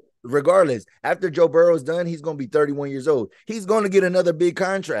regardless, after Joe Burrow's done, he's gonna be 31 years old. He's gonna get another big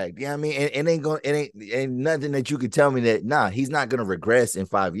contract. You know what I mean? And ain't nothing that you could tell me that he's not gonna regress in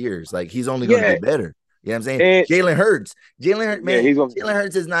 5 years. Like he's only gonna get better. You know what I'm saying? And Jalen Hurts, man, Jalen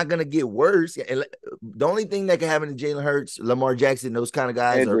Hurts is not going to get worse. The only thing that can happen to Jalen Hurts, Lamar Jackson, those kind of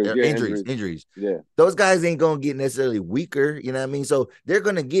guys are injuries. Yeah. Those guys ain't going to get necessarily weaker. You know what I mean? So they're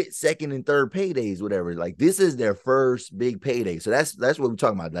going to get second and third paydays, whatever. Like this is their first big payday. So that's what we're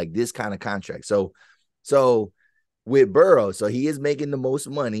talking about, like this kind of contract. So with Burrow, so he is making the most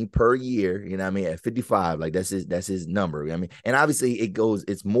money per year, you know what I mean, at 55. Like that's his number. I mean, and obviously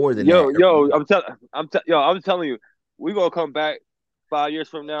it's more than that. I'm telling you, we're gonna come back 5 years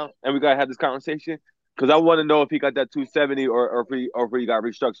from now and we gotta have this conversation because I want to know if he got that 270 or if he got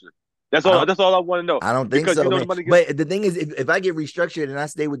restructured. That's all I want to know. I don't think so. But the thing is, if I get restructured and I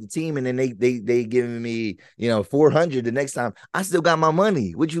stay with the team and then they giving me 400 the next time, I still got my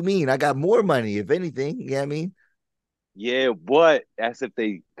money. What you mean? I got more money, if anything. You know what I mean? Yeah, but that's if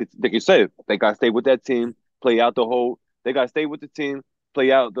they can say it. They gotta stay with that team, play out the whole. They gotta stay with the team, play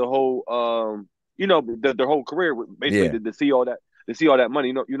out the whole. Their whole career, basically, to see all that money.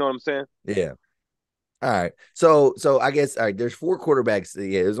 You know what I'm saying? Yeah. All right. So I guess there's 4 quarterbacks.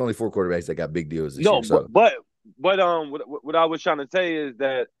 Yeah, there's only 4 quarterbacks that got big deals this year. So. But what I was trying to say is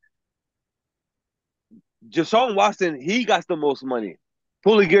that Deshaun Watson, he got the most money.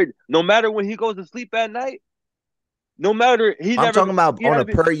 Fully geared. No matter when he goes to sleep at night. No matter I'm talking about on a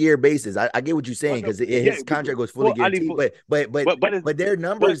per year basis. I get what you're saying because his contract was fully guaranteed, but their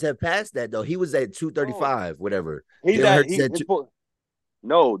numbers have passed that though. He was at 235, whatever. They're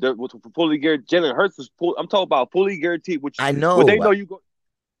fully guaranteed. Jalen Hurts was I'm talking about fully guaranteed. Which I know. Well, they know you go.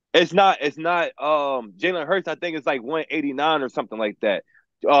 It's not. Jalen Hurts. I think it's like 189 or something like that.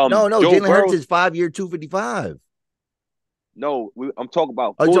 No. Jalen Hurts is 5-year 255. No, I'm talking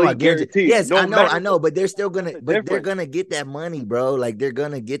about fully guaranteed. Yes, I know, but they're still gonna, they're gonna get that money, bro. Like they're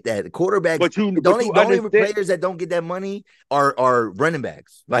gonna get that. Quarterbacks, the only players that don't get that money are running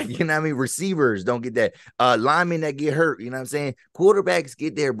backs. Like you know what I mean, receivers don't get that. Linemen that get hurt, you know what I'm saying. Quarterbacks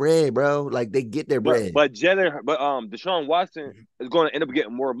get their bread, bro. Like they get their bread. But Deshaun Watson is going to end up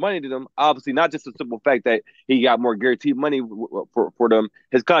getting more money to them. Obviously, not just the simple fact that he got more guaranteed money for them.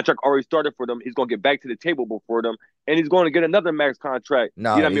 His contract already started for them. He's going to get back to the table before them, and he's going to get another max contract.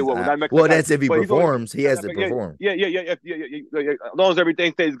 No, you know what I mean? Well, that's if he performs. He has to perform. Yeah. As long as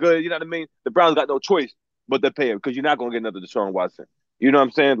everything stays good, you know what I mean? The Browns got no choice but to pay him because you're not going to get another Deshaun Watson. You know what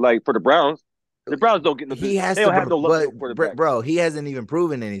I'm saying? Like for the Browns don't get no. He has to have no luck for the bro. He hasn't even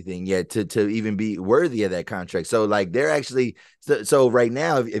proven anything yet to even be worthy of that contract. So like they're actually so right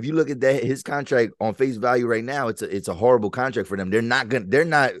now, if you look at his contract on face value right now, it's a horrible contract for them. They're not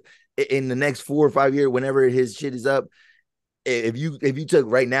in the next 4 or 5 years, whenever his shit is up. If you took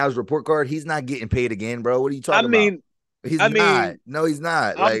right now's report card, he's not getting paid again, bro. What are you talking about? He's not. No, he's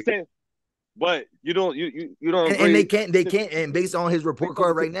not. I'm saying, but you don't. And they can't. And based on his report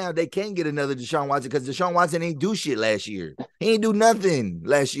card right now, they can't get another Deshaun Watson because Deshaun Watson ain't do shit last year. He ain't do nothing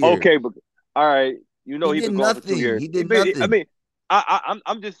last year. Okay, but all right, he did nothing. For 2 years. He did nothing. I mean,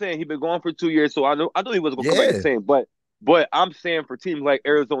 I'm just saying he been gone for 2 years, so I know he was gonna come back the same. But I'm saying for teams like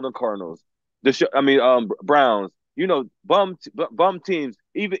Arizona Cardinals, Browns. Bum teams.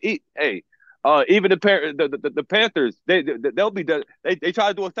 Even the Panthers. They'll be they try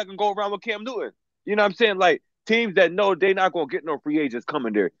to do a second go around with Cam Newton. You know what I'm saying? Like teams that know they're not gonna get no free agents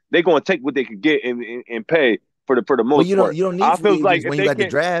coming there. They're gonna take what they can get and pay for the most part. You don't need free agents when you got the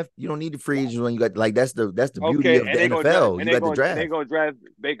draft. You don't need the free agents when you got that's the beauty of the NFL. You got the draft. They're gonna draft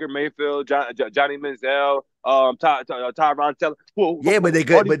Baker Mayfield, Johnny Manziel, Tyron Taylor. Yeah, but they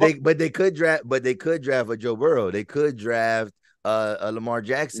All could, these but they could draft a Joe Burrow. They could draft a Lamar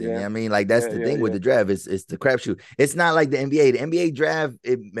Jackson. yeah, I mean, like that's yeah, the yeah, thing with yeah. the draft. It's the crapshoot. It's not like the NBA. The NBA draft,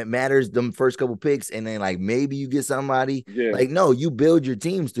 it matters them first couple picks, and then like maybe you get somebody. Yeah. Like, no, you build your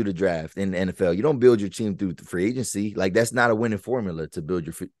teams through the draft in the NFL. You don't build your team through the free agency. Like, that's not a winning formula to build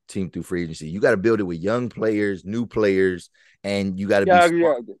your team through free agency. You got to build it with young players, new players, and you got to be Yeah,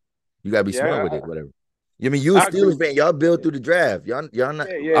 smart. yeah, You gotta be smart yeah. with it, whatever. I mean, you a I agree Steelers with fan, y'all build through the draft. Y'all not. yeah, I'm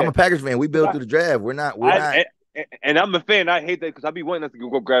yeah. a Packers fan. We build I, through the draft. We're not. and I'm a fan. I hate that because I be wanting us to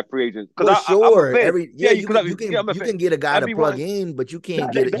go grab free agents For because I'm a sure. fan. Yeah, You can I'm a fan. get a guy I to be plug wanting. in, but you No,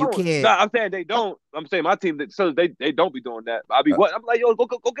 can't they get it. You don't. No, can't. I'm saying they don't. I'm saying my team. So they don't be doing that. I be what? I'm like, yo, go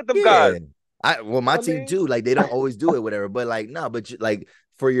get them Yeah. guys. My I team mean, too. Like, they don't always do it, whatever. But like, no, but like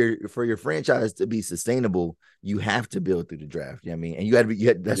for your franchise to be sustainable, you have to build through the draft. You know what I mean? And you got to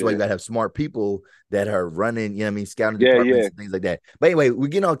be. That's why you got to have smart people that are running. You know what I mean? Scouting departments and things like that. But anyway, we're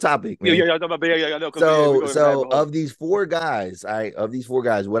getting off topic, man. Yeah. No, So of these four guys,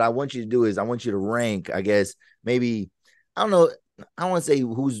 what I want you to do is I want you to rank. I guess maybe I don't know. I don't want to say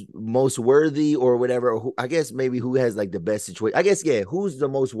who's most worthy or whatever. I guess maybe who has like the best situation. I guess, yeah, who's the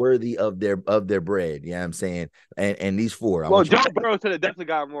most worthy of their bread. You know what I'm saying? And these four. Well, Joe Burrow should have definitely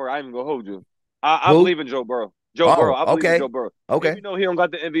got more. I ain't even gonna hold you. I Who? believe in Joe Burrow. Burrow. I believe in Okay. Joe Burrow. Okay. Even though he don't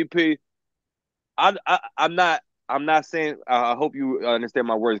got the MVP, I'm not saying. I hope you understand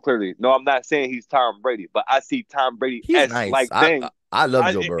my words clearly. No, I'm not saying he's Tom Brady, but I see Tom Brady He's as nice. like thing. I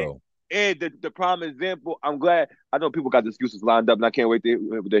love Joe Burrow. And the prime example, I'm glad. I know people got the excuses lined up, and I can't wait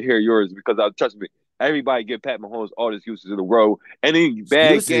to hear yours because trust me, everybody give Pat Mahomes all the excuses in the world. Any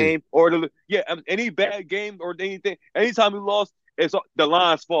bad game or any bad game or anything, anytime he lost, it's the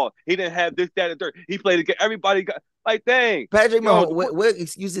line's fault. He didn't have this, that, and third. He played again. Everybody got like, dang. Patrick Mahomes. What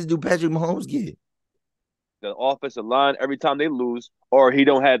excuses do Patrick Mahomes get? The offensive line every time they lose, or he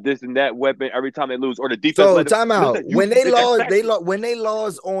don't have this and that weapon every time they lose, or the defense. So time out. When they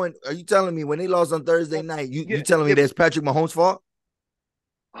lost on. Are you telling me when they lost on Thursday night? You telling me that's Patrick Mahomes' fault?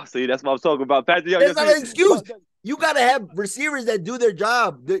 Oh, see, that's what I'm talking about. Patrick, that's not an excuse. You got to have receivers that do their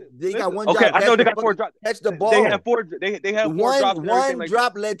job. They got one job. Okay, I know they got 4 drops. Catch the ball. They have 4. They have 4 drops. One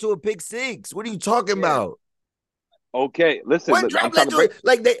drop led to a pick six. What are you talking about? Okay, listen. One drop led to it.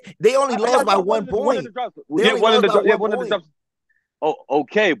 Like they only lost by 1 point. One of the drops. Oh,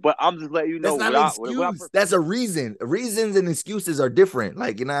 okay, but I'm just letting you know. That's not an excuse. That's a reason. Reasons and excuses are different.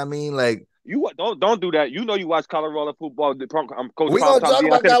 Like, you know what I mean? Like, you don't do that. You know you watch Colorado football. We're gonna talk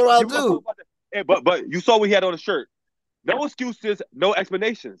about Colorado too. But you saw what he had on the shirt. No excuses, no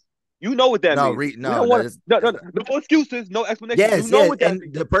explanations. You know what that means. No excuses, no explanations. Yes, you know what that and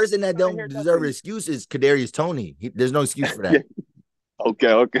means. the person that don't deserve an excuse is Kadarius Toney. There's no excuse for that. Okay.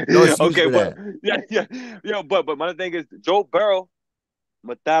 No excuse okay, for but that. but my thing is Joe Burrow,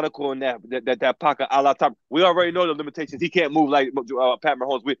 methodical in that pocket a la Tom. We already know the limitations. He can't move like Pat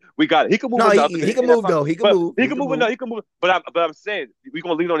Mahomes. We got it. He can move. No, he can move though. He can move. He can move. But I'm saying we're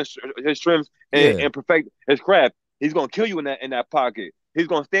gonna lean on his strengths and perfect his craft. He's gonna kill you in that pocket. He's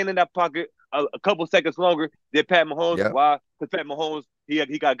gonna stand in that pocket a couple seconds longer than Pat Mahomes. Yep. Why? Because Pat Mahomes he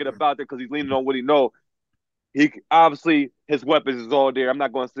got to get up out there because he's leaning on what he knows. He obviously his weapons is all there. I'm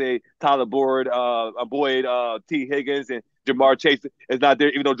not going to say Tyler Boyd, T. Higgins, and Jamar Chase is not there.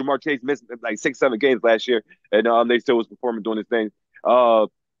 Even though Jamar Chase missed like 6-7 games last year, and they still was performing doing his thing.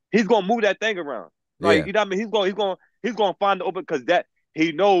 He's going to move that thing around. Like you know what I mean? He's going to find the open because that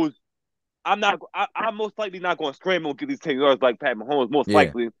he knows. I'm most likely not going to scramble and get these 10 yards like Pat Mahomes. Most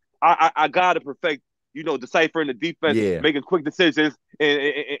likely, I got to perfect, deciphering the defense, making quick decisions,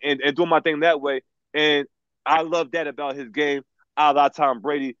 and doing my thing that way. And I love that about his game, a la Tom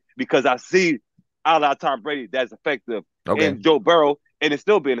Brady, because I see a la Tom Brady that's effective in Joe Burrow, and it's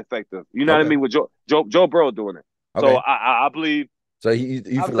still being effective. You know what I mean with Joe Burrow doing it. So I believe. So you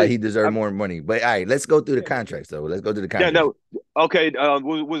feel like he deserved more money, but all right, let's go through the contracts though. Let's go through the contracts. Yeah, no, okay.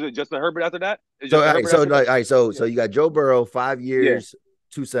 Was it Justin Herbert after that? So you got Joe Burrow 5 years,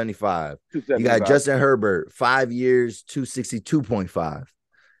 275. You got Justin Herbert 5 years, 262.5.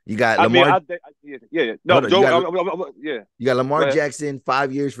 You got Lamar. You got Lamar Jackson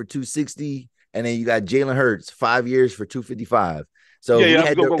 5 years for 260, and then you got Jalen Hurts 5 years for 255. So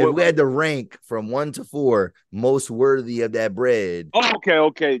if we had to rank from 1 to 4 most worthy of that bread. Oh,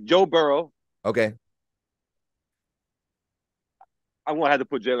 okay. Joe Burrow. Okay. I'm gonna have to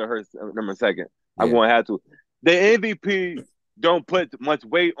put Jalen Hurts number second. Yeah. I'm gonna have to. The MVP don't put much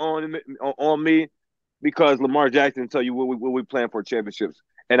weight on me because Lamar Jackson tell you what we playing for championships.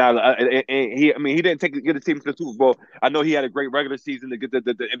 And he didn't get the team to the Super Bowl. I know he had a great regular season to get the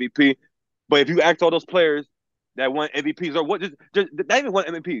MVP, But if you ask all those players that won MVPs or what, just not even won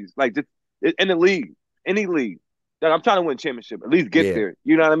MVPs, like just in the league, any league, that I'm trying to win championship, at least get there.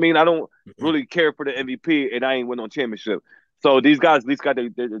 You know what I mean? I don't really care for the MVP, and I ain't win no championship. So these guys at least got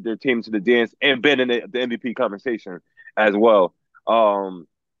their team to the dance and been in the MVP conversation as well.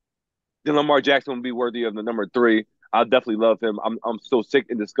 Then Lamar Jackson will be worthy of the number 3. I definitely love him. I'm so sick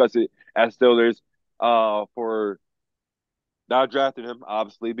and disgusted as Steelers for not drafting him,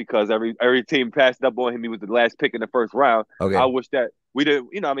 obviously, because every team passed up on him. He was the last pick in the first round. Okay. I wish that we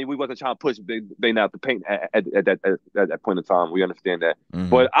didn't, I mean, we wasn't trying to push they out the paint at that point in time. We understand that. Mm-hmm.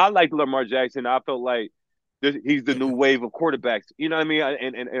 But I like Lamar Jackson. I felt like he's the new wave of quarterbacks. You know what I mean?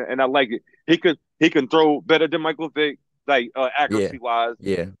 And I like it. He can throw better than Michael Vick, like accuracy wise.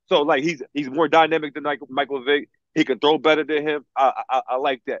 Yeah. So like he's more dynamic than Michael Vick. He can throw better than him. I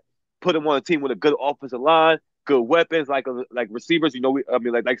like that. Put him on a team with a good offensive line, good weapons, like receivers.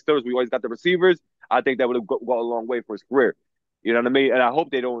 Like Steelers, we always got the receivers. I think that would have gone a long way for his career. You know what I mean? And I hope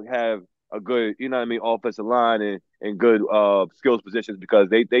they don't have a good, offensive line and good skills positions, because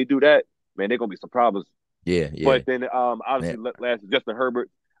they do that, man, they're gonna be some problems. Yeah. But then obviously last Justin Herbert.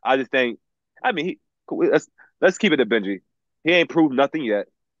 I just think, let's keep it a Benji. He ain't proved nothing yet.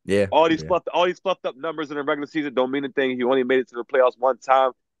 Yeah. All these fluffed up numbers in the regular season don't mean a thing. He only made it to the playoffs one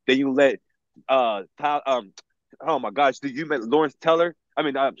time. Then you let oh my gosh, you met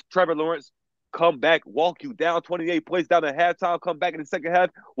Trevor Lawrence come back, walk you down 28 points down at halftime, come back in the second half,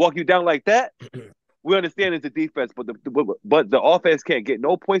 walk you down like that. We understand it's the defense, but the offense can't get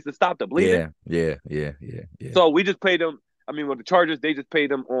no points to stop the bleeding. Yeah. So we just paid them. I mean, with the Chargers, they just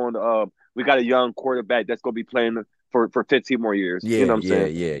paid them on. We got a young quarterback that's going to be playing for 15 more years. Yeah, you know what I'm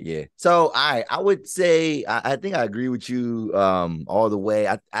saying? Yeah. So I would say I think I agree with you all the way.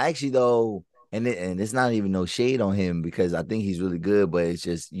 I actually though, and it's not even no shade on him, because I think he's really good, but it's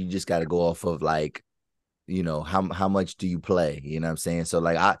just you just got to go off of like, how much do you play? You know what I'm saying? So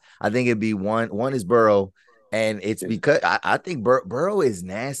like I think it'd be one is Burrow, and it's because I think Burrow is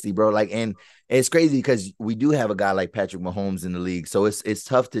nasty, bro. Like, and it's crazy because we do have a guy like Patrick Mahomes in the league, so it's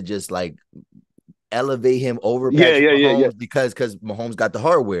tough to just like elevate him over Patrick Mahomes because Mahomes got the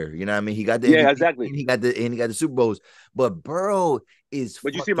hardware. You know what I mean? He got the MVP, exactly. And he got the Super Bowls. But Burrow is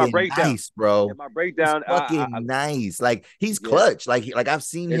you see my breakdown, nice, bro. my breakdown, he's fucking nice. Like he's clutch. Like I've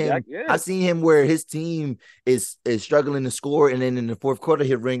seen him. I've seen him where his team is struggling to score, and then in the fourth quarter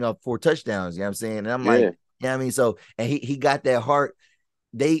he'll ring up 4 touchdowns. You know what I'm saying? And I'm like, you know what I mean? So, and he got that heart.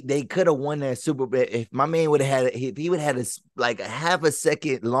 They could have won that Super Bowl if my man would have had he would have had a half a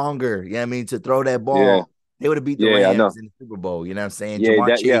second longer, you know what I mean, to throw that ball. They would have beat the Rams in the Super Bowl, you know what I'm saying?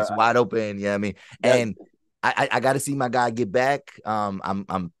 Jamar Chase wide open, you know what I mean? And I got to see my guy get back.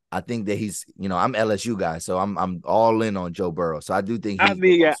 I think that he's, I'm LSU guy, so I'm all in on Joe Burrow. So I do think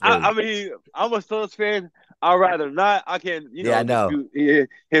he's I'm a Steelers fan. I'd rather not. I can, I know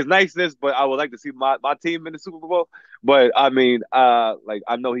his niceness, but I would like to see my team in the Super Bowl. But I mean, like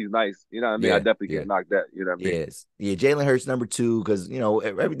I know he's nice. You know what I mean? I definitely can't knock that. You know what I mean? Yes. Yeah, Jalen Hurts number 2, because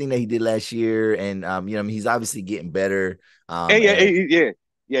everything that he did last year, and he's obviously getting better.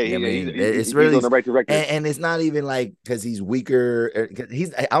 It's really on the right direction. And it's not even like because he's weaker. I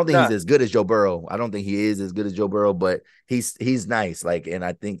don't think he's as good as Joe Burrow. I don't think he is as good as Joe Burrow, but he's nice. Like, and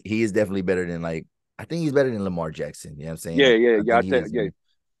I think he is definitely better than I think he's better than Lamar Jackson. You know what I'm saying?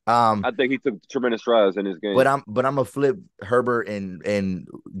 I think he took tremendous strides in his game. But I'm gonna flip Herbert and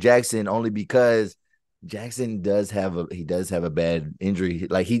Jackson only because Jackson does have a bad injury.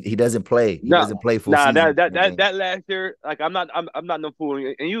 Like he doesn't play. He doesn't play full season. That last year, like I'm not no fool.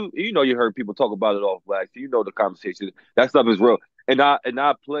 And you heard people talk about it off last year. The conversation. That stuff is real. And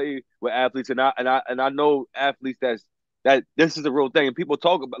I play with athletes, and I know athletes that this is a real thing. And people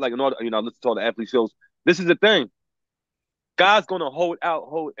talk about listen to all the athlete shows. This is the thing. God's gonna hold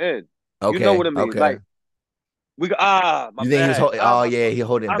in. Okay. You know what I mean? Okay. Like we got you think he's he's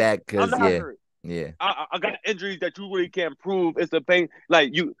holding back because hurt. Yeah. I got injuries that you really can't prove. It's the pain.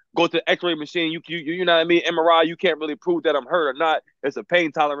 Like you go to the X-ray machine, you know what I mean? MRI, you can't really prove that I'm hurt or not. It's a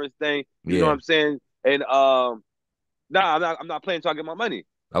pain tolerance thing. You know what I'm saying? And I'm not playing until I get my money.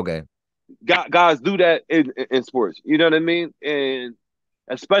 Okay. Guys do that in sports. You know what I mean? And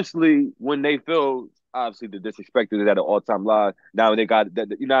especially when they feel obviously the disrespect is at an all-time line. Now they got that.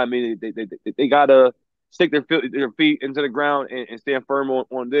 You know what I mean? They gotta stick their feet into the ground and stand firm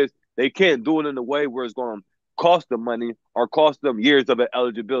on this. They can't do it in a way where it's going to cost them money or cost them years of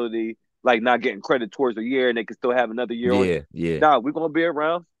eligibility, like not getting credit towards a year, and they can still have another year. Yeah. Nah, we're gonna be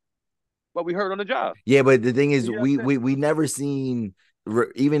around, but we hurt on the job. Yeah, but the thing is, we never seen,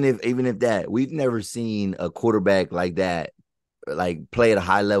 even if that, we've never seen a quarterback like that play at a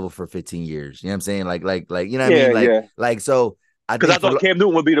high level for 15 years. You know what I'm saying? You know what I mean? So I Because think I thought Cam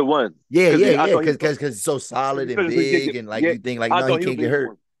Newton would be the one. Yeah. Because he's so solid and big, and you think no, he can't get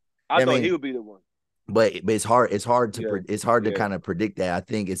hurt. I thought he would be the one. But it's hard. It's hard to kind of predict that. I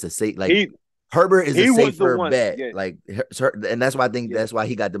think it's a safe Herbert is a safer bet. And that's why I think that's why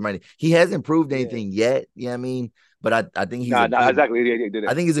he got the money. He hasn't proved anything yet. You know what I mean? But I think he's exactly.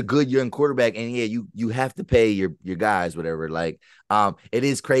 I think he's a good young quarterback, and you have to pay your guys whatever. It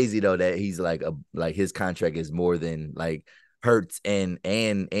is crazy though that he's his contract is more than Hurts and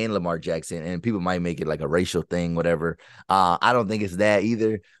Lamar Jackson, and people might make it like a racial thing, whatever. I don't think it's that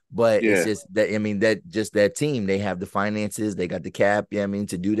either, but it's just that that team, they have the finances, they got the cap,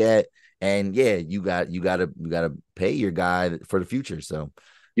 to do that, and you gotta pay your guy for the future. So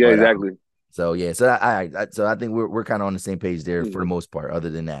exactly. So I think we're kind of on the same page there for the most part. Other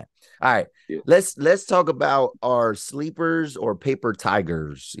than that, all right, let's talk about our sleepers or paper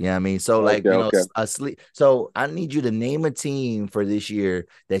tigers. You know what I mean? So a sleep. So I need you to name a team for this year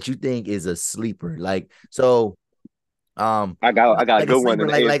that you think is a sleeper. I got a good one.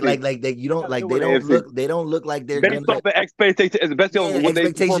 They don't look like they're based off the expectations.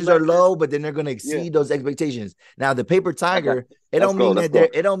 Expectations are low, but then they're gonna exceed those expectations. Now the paper tiger, it don't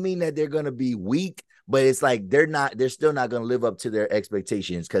mean that they're gonna be weak, but it's like they're still not gonna live up to their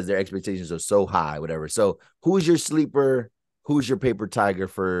expectations because their expectations are so high, whatever. So who's your sleeper? Who's your paper tiger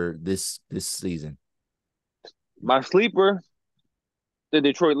for this season? My sleeper, the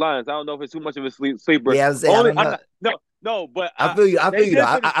Detroit Lions. I don't know if it's too much of a sleeper. Yeah, but I feel you.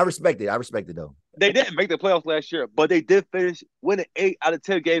 I respect it. I respect it though. They didn't make the playoffs last year, but they did finish winning 8 out of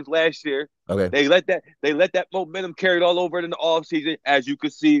 10 games last year. Okay. They let that momentum carry all over in the offseason, as you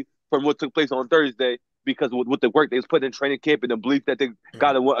could see from what took place on Thursday, because with the work they was putting in training camp and the belief that they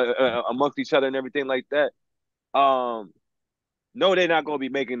got amongst each other and everything like that. No, they're not going to be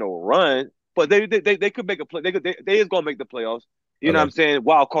making no run, but they could make a play. They is going to make the playoffs. You know what I'm saying?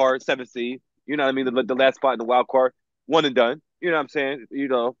 Wild card, 7th seed. You know what I mean? The last spot in the wild card, one and done. You know what I'm saying?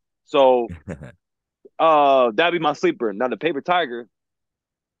 So that'd be my sleeper. Now the paper tiger,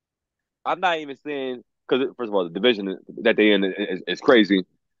 I'm not even saying, because first of all, the division that they in is crazy.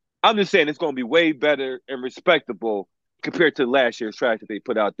 I'm just saying it's going to be way better and respectable compared to last year's trash that they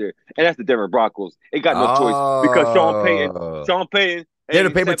put out there, and that's the Denver Broncos. They got no choice because Sean Payton. They're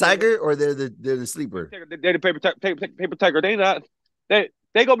the paper tiger, or they're the sleeper. They're the paper tiger.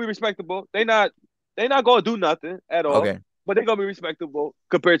 They gonna be respectable. They not gonna do nothing at all. Okay. But they're gonna be respectable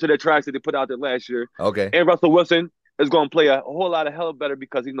compared to the tracks that they put out there last year. Okay. And Russell Wilson is gonna play a whole lot of hell better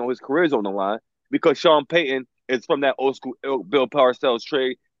because his career's on the line. Because Sean Payton is from that old school Bill Parcells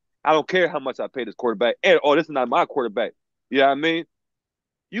trade. I don't care how much I pay this quarterback. And this is not my quarterback. You know what I mean?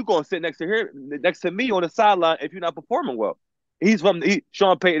 You gonna sit next to me on the sideline if you're not performing well.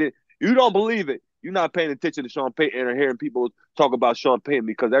 Sean Payton. You don't believe it. You're not paying attention to Sean Payton or hearing people talk about Sean Payton,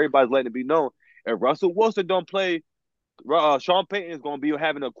 because everybody's letting it be known. If Russell Wilson don't play, Sean Payton is going to be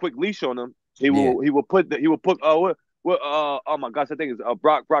having a quick leash on him. He will put oh my gosh, I think it's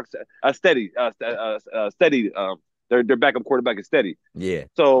Brock steady. Their backup quarterback is steady. Yeah.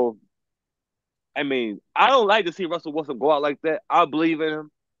 So, I mean, I don't like to see Russell Wilson go out like that. I believe in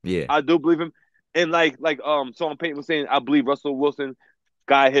him. Yeah. I do believe him. And like Sean Payton was saying, I believe Russell Wilson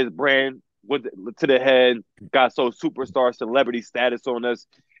got his brand went to the head, got so superstar celebrity status on us,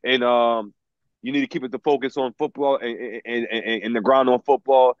 and you need to keep it the focus on football and the ground on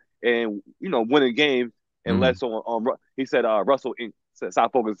football, and winning games, and less on he said Russell Inc.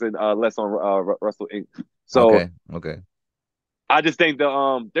 Stop focusing less on Russell Inc. So okay. I just think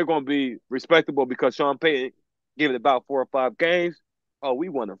that they're going to be respectable because Sean Payton gave it about 4 or 5 games. Oh, we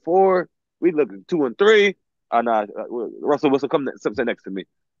 1-4. We look at 2-3. Russell Wilson sit next to me.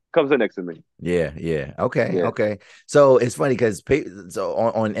 Comes in next to me. Yeah. Okay. So it's funny because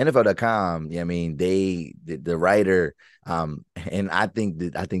on NFL.com, I mean, the writer, and I think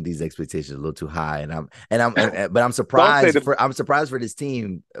these expectations are a little too high, but I'm surprised for this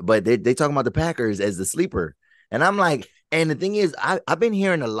team, but they talking about the Packers as the sleeper, and I'm like, and the thing is, I've been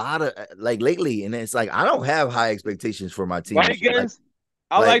hearing a lot of lately, and it's like I don't have high expectations for my team. Vikings,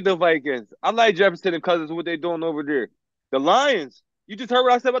 I like the Vikings. I like Jefferson and Cousins, what they doing over there. The Lions. You just heard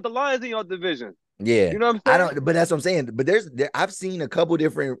what I said about the Lions in your division. Yeah, you know what I'm saying. But that's what I'm saying. But I've seen a couple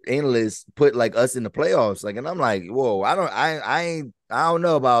different analysts put us in the playoffs, and I'm like, whoa, I don't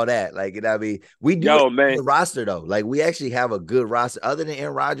know about that. I mean, we do the roster though. We actually have a good roster, other than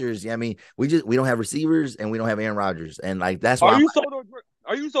Aaron Rodgers. I mean, we don't have receivers and we don't have Aaron Rodgers, and that's why.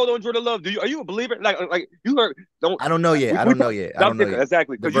 Are you sold on Jordan Love? Are you a believer? Like you heard? I don't know yet. I don't know yet. I don't know yet.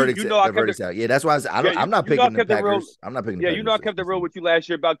 Exactly, The because verdict's you know I the kept verdict's out. Yeah, that's why I'm not you know I picking the kept it real. Packers. I'm not picking the Yeah, Packers. you know I kept it real with you last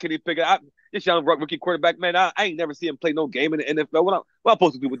year about Kenny Pickett. This young rookie quarterback, man, I ain't never see him play no game in the NFL. What I'm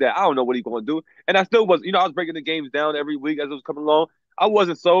supposed to do with that? I don't know what he's going to do. And I still was, I was breaking the games down every week as it was coming along. I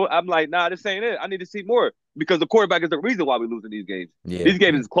wasn't sold. I'm like, nah, this ain't it. I need to see more because the quarterback is the reason why we're losing these games. Yeah, these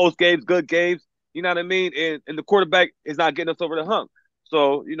games is close games, good games. You know what I mean? And the quarterback is not getting us over the hump.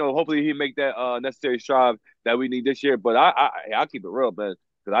 So, hopefully he make that necessary strive that we need this year. But I'll keep it real, man,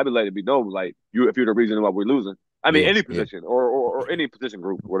 because I be letting it be known, like, if you're the reason why we're losing. I mean, any position or any position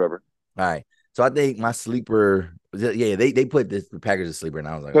group, whatever. All right. So I think my sleeper, they put the Packers as sleeper, and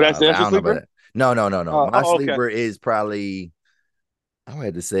I was like, So that's I don't know about sleeper? that. No. My sleeper okay. is probably, I would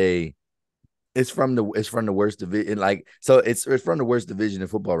have to say, it's from the worst division. Like, so it's from the worst division in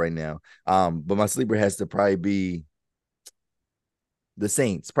football right now. But my sleeper has to probably be the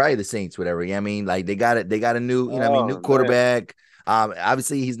Saints, whatever. I mean, like they got a new, new quarterback.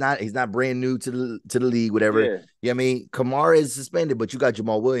 Obviously he's not brand new to the league, whatever. Yeah. I mean, Kamara is suspended, but you got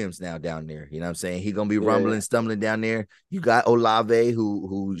Jamal Williams now down there. You know what I'm saying? He's gonna be rumbling, stumbling down there. You got Olave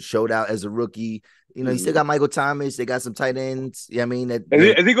who showed out as a rookie. You still got Michael Thomas. They got some tight ends. I mean,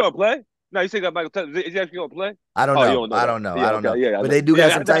 is he gonna play? No, you say got Michael Thomas. Is he actually gonna play? I don't know. I don't know. Yeah, but they do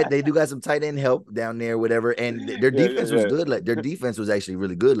got some tight end help down there, whatever. And their defense was good. Like their defense was actually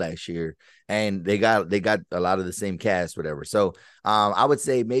really good last year, and they got a lot of the same cast, whatever. So I would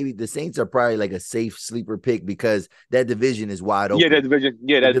say maybe the Saints are probably like a safe sleeper pick because that division is wide open. That division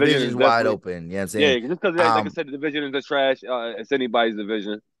is wide open. You know what I'm saying? Yeah, just because like I said, the division is just trash. It's anybody's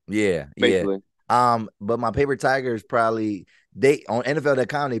division. Yeah, basically. But my paper tiger is probably on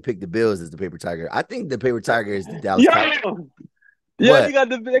NFL.com they picked the Bills as the paper tiger. I think the paper tiger is the Dallas Cowboys. Yeah, they got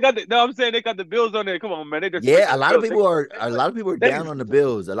the. No, I'm saying they got the Bills on there. Come on, man. A lot of people are down on the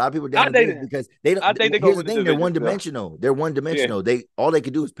Bills. A lot of people are down on the Bills because they don't. Here's the thing: they're one dimensional. They're one dimensional. All they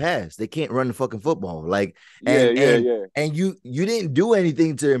can do is pass. They can't run the fucking football. Like and you didn't do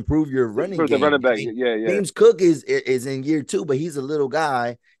anything to improve your running game. The running back. James Cook is in year 2, but he's a little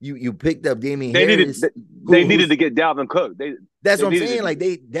guy. You picked up Damian Harris. They needed to get Dalvin Cook. That's what I'm saying. Like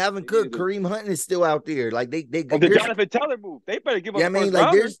Dalvin Cook, Kareem Hunt is still out there. Like the Jonathan Taylor move. They better give up. Yeah, I mean,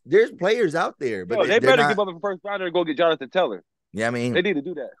 like there's players out there, but they better give up a first rounder and go get Jonathan Taylor. Yeah, I mean, they need to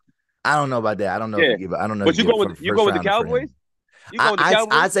do that. I don't know about that. I don't know. I don't know. But you go with the Cowboys.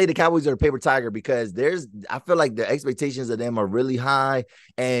 I'd say the Cowboys are the paper tiger because I feel like the expectations of them are really high,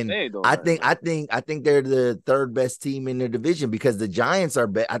 and I think they're the third best team in their division because the Giants are.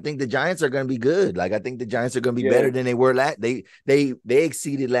 I think the Giants are going to be good. Like I think the Giants are going to be better than they were they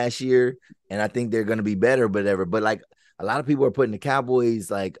exceeded last year, and I think they're going to be better. Whatever, but like. A lot of people are putting the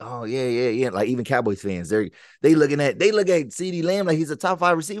Cowboys like, oh yeah. Like even Cowboys fans, they look at CeeDee Lamb like he's a top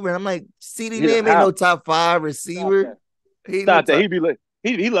 5 receiver. And I'm like, CeeDee Lamb ain't no top 5 receiver. Stop that.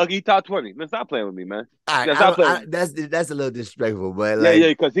 He lucky he top 20. Man, stop playing with me, man. That's a little disrespectful, but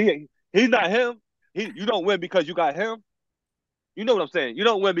like, because he's not him. You don't win because you got him. You know what I'm saying? You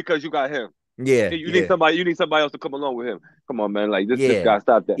don't win because you got him. Yeah, you need somebody. You need somebody else to come along with him. Come on, man. Like this guy,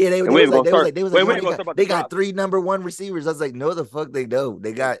 stop that. Yeah, they got 3 number 1 receivers. I was like, no, the fuck they don't.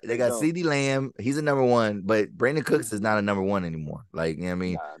 They got CeeDee Lamb. He's a number 1, but Brandon Cooks is not a number 1 anymore. Like, you know what I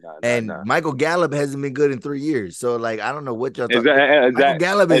mean? And Michael Gallup hasn't been good in 3 years. So like, I don't know what y'all talking. Michael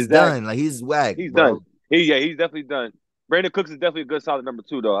Gallup is done. Like he's whack. He's done. He's definitely done. Brandon Cooks is definitely a good solid number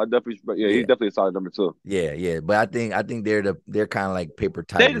 2 though. He's definitely a solid number 2. Yeah. But I think they're kind of like paper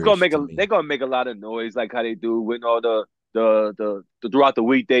tigers. They're gonna make a lot of noise like how they do with all the throughout the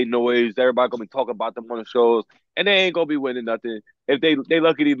weekday noise. Everybody gonna be talking about them on the shows, and they ain't gonna be winning nothing. If they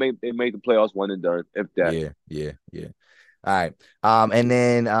lucky they made the playoffs 1 and done. If that. Yeah. All right. And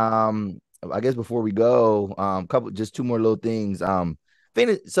then I guess before we go, just 2 more little things.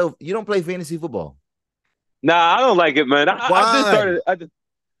 So you don't play fantasy football? Nah, I don't like it, man. Why?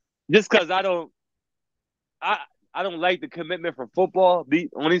 Just because I don't like the commitment from football. The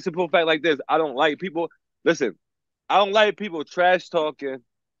only simple fact like this, I don't like people. Listen, I don't like people trash talking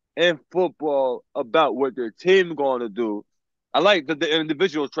in football about what their team going to do. I like the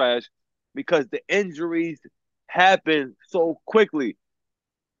individual trash because the injuries happen so quickly.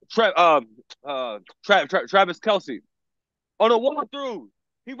 Travis Kelce on a walkthrough,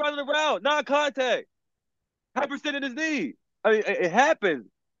 he running around, non-contact. Hyperextended his knee. I mean, it happens.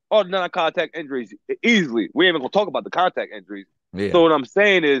 All non-contact injuries easily. We ain't even gonna talk about the contact injuries. Yeah. So what I'm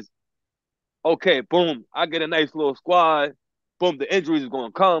saying is, okay, boom, I get a nice little squad. Boom, the injuries is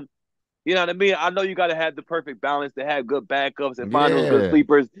gonna come. You know what I mean? I know you gotta have the perfect balance to have good backups and find those good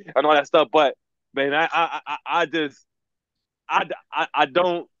sleepers and all that stuff. But man, I I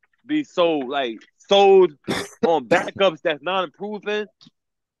don't be so like sold on backups that's not improving.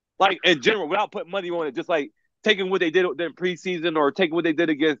 Like in general, without putting money on it, just like taking what they did in preseason or taking what they did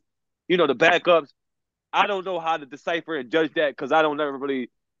against, the backups. I don't know how to decipher and judge that because I don't never really.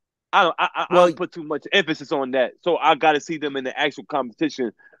 I don't put too much emphasis on that. So I got to see them in the actual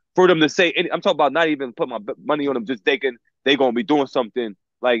competition for them to say. I'm talking about not even put my money on them, just thinking they're gonna be doing something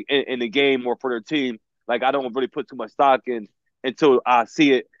like in the game or for their team. Like I don't really put too much stock in until I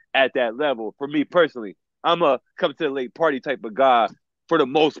see it at that level. For me personally, I'm a come to the late party type of guy for the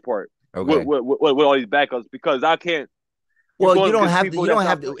most part. Okay. With all these backups because I can't. Well, you don't have to. You don't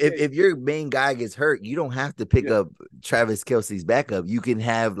have to. If your main guy gets hurt, you don't have to pick up Travis Kelce's backup. You can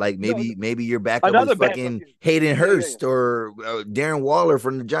have like maybe your backup is fucking Hayden Hurst or Darren Waller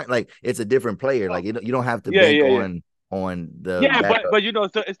from the Giants. Like it's a different player. Like you don't have to bank on the backup. but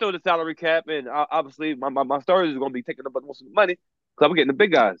it's still the salary cap, and obviously my starters is going to be taking up most of the money because I'm getting the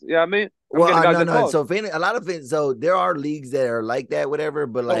big guys. You know what I mean? No. So a lot of it. So there are leagues that are like that, whatever.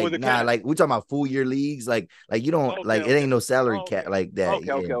 But like, like we're talking about full year leagues. Like you don't it ain't no salary cap like that.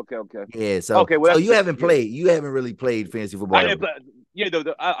 Okay. Yeah. So you haven't played. You haven't really played fantasy football. I didn't play. Yeah,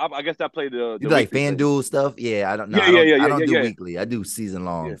 I guess I played the you like FanDuel stuff. Yeah, I don't know. I don't do weekly. I do season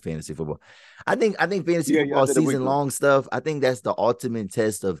long fantasy football. I think fantasy football season long stuff. I think that's the ultimate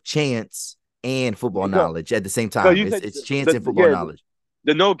test of chance and football knowledge at the same time. It's chance and football knowledge.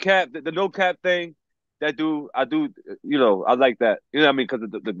 The no cap thing, I do, I like that. You know what I mean? Because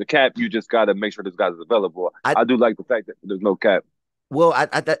the cap, you just got to make sure this guy's available. I do like the fact that there's no cap. Well,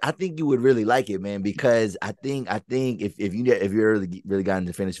 I think you would really like it, man, because I think if you're really got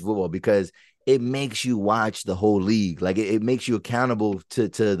into fantasy football, because it makes you watch the whole league. Like it makes you accountable to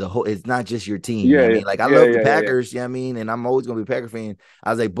the whole. It's not just your team. You know what I mean? Like I love the Packers. You know what I mean? And I'm always gonna be a Packer fan.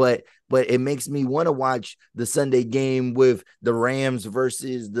 I was like, but it makes me want to watch the Sunday game with the Rams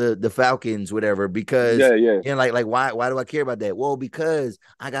versus the Falcons, whatever. Because like why do I care about that? Well, because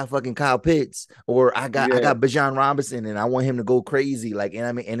I got fucking Kyle Pitts or I got Bijan Robinson and I want him to go crazy. Like and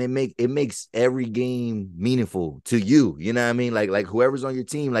I mean, and it makes every game meaningful to you. You know what I mean? Like whoever's on your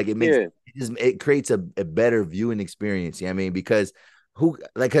team, like it makes. It creates a better viewing experience. You know what I mean? Because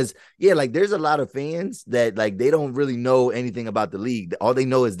there's a lot of fans that like they don't really know anything about the league. All they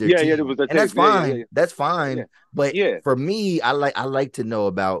know is their team. And that's fine. That's fine. Yeah. But for me, I like to know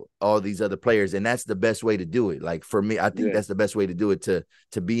about all these other players, and that's the best way to do it. Like for me, I think that's the best way to do it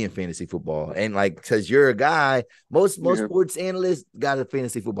to be in fantasy football. And like because you're a guy, most sports analysts got a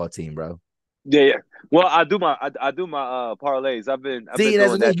fantasy football team, bro. Yeah. Well, I do my parlays. I've been that's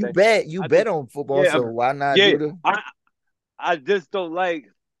the thing. You bet on football, so why not do the? I just don't like.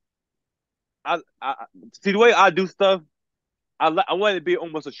 I see the way I do stuff. I want it to be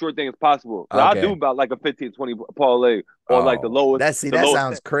almost a short thing as possible. Okay. I do about like a 15-20 parlay or like the lowest. That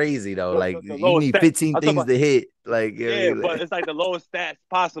sounds crazy though. Like you need 15 things to hit. Like but it's like the lowest stats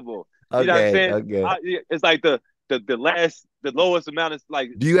possible. You know what I'm saying? Okay. It's like the lowest amount is like.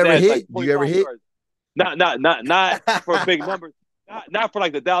 Do you ever hit? Like do you ever hit? Not for big numbers. Not for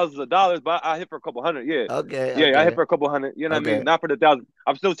like the thousands of dollars, but I hit for a couple hundred. Yeah. Okay. I hit for a couple hundred. You know what I mean? Not for the thousand.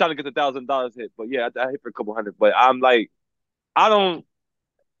 I'm still trying to get the $1,000 hit, but yeah, I hit for a couple hundred. But I'm like, I don't.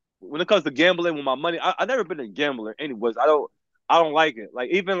 When it comes to gambling with my money, I've never been a gambler. Anyways, I don't like it. Like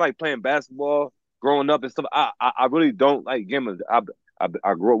even like playing basketball, growing up and stuff. I really don't like gambling. I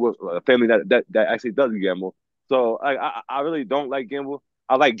grew up with a family that actually does gamble, so I really don't like gamble.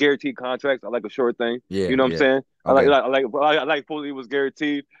 I like guaranteed contracts. I like a short thing. Yeah, you know what I'm saying? Okay. I like fully was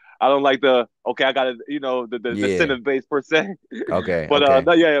guaranteed. I don't like I got to, the incentive base per se. Okay. But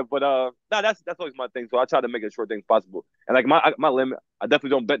that's always my thing. So I try to make it as short thing as possible. And like my limit, I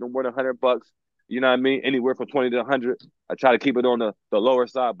definitely don't bet no more than $100. You know what I mean? Anywhere from 20 to 100. I try to keep it on the lower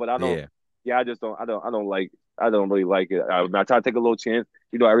side, but I don't. Yeah, I just don't. I don't like. I don't really like it. I try to take a little chance.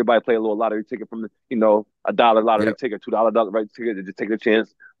 Everybody play a little lottery ticket from the, $1 lottery ticket, $2 lottery ticket. Just take a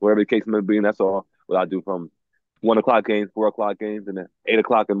chance, whatever the case may be. And that's all what I do from 1 o'clock games, 4 o'clock games, and then 8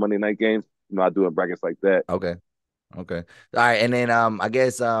 o'clock and Monday night games. I do in brackets like that. Okay. All right, and then I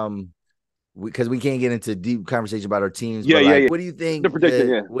guess because we can't get into deep conversation about our teams. Yeah. What do you think? The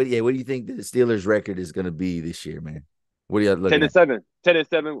prediction. What do you think the Steelers' record is going to be this year, man? What are you looking at?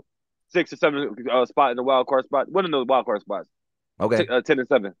 10-7. 6 or 7 spot in the wild card spot. One of those wild card spots. Okay.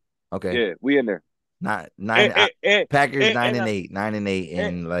 10-7. Okay. Yeah, we in there. Packers 9-8,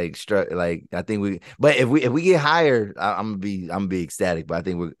 and like I think we. But if we get higher, I'm gonna be ecstatic. But I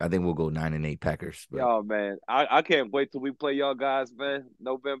think we'll go 9-8 Packers. But. Oh man, I can't wait till we play y'all guys, man.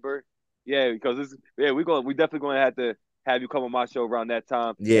 November. Yeah, because we definitely gonna have to have you come on my show around that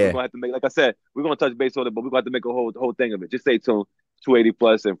time. Yeah. We're gonna have to make, like I said, we're gonna touch base on it, but we're gonna have to make a whole thing of it. Just stay tuned. 280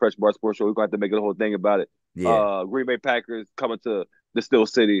 plus and Fresh Bar Sports Show. We're gonna have to make a whole thing about it. Yeah. Green Bay Packers coming to the Steel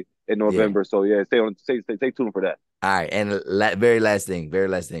City in November. Yeah. So yeah, stay tuned for that. All right, and very last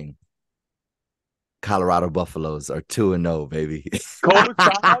thing. Colorado Buffaloes are 2-0, baby. Coach,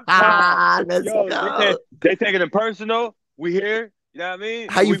 Let's go. They taking it personal. We here. You know what I mean?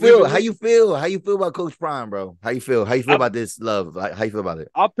 How you feel? How you feel? How you feel about Coach Prime, bro? How you feel? How you feel about this love? How you feel about it?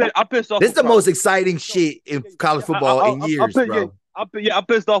 I'm pissed off. This is the most exciting shit in college football in years, bro. I'm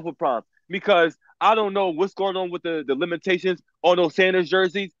pissed off with Prime because I don't know what's going on with the limitations on those Sanders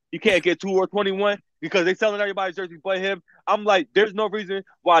jerseys. You can't get 2 or 21 because they selling everybody's jerseys but him. I'm like, there's no reason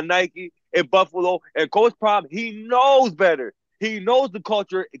why Nike and Buffalo and Coach Prime, he knows better. He knows the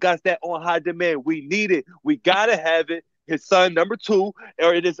culture got that on high demand. We need it. We gotta have it. His son, number 2,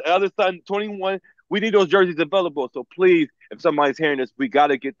 or his other son, 21. We need those jerseys available. So please, if somebody's hearing this, we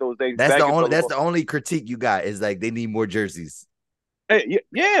gotta get those things. That's the only critique you got is like they need more jerseys. Hey,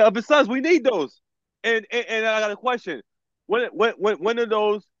 yeah, of his sons, we need those. And I got a question. When are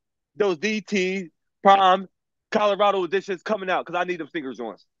those DT Prime Colorado editions coming out? Because I need them sneakers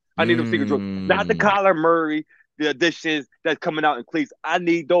joints. I need them sneakers joints. Not the Kyler Murray, the editions that's coming out in cleats. I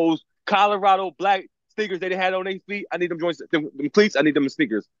need those Colorado black sneakers that they had on their feet. I need them joints, them cleats. I need them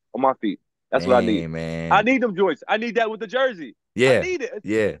sneakers on my feet. That's what I need. Man. I need them joints. I need that with the jersey. Yeah. I need it.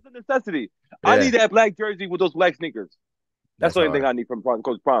 It's a necessity. Yeah. I need that black jersey with those black sneakers. That's the only thing I need from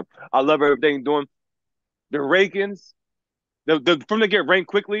Coach Prime. I love everything doing. The rankings, from to get ranked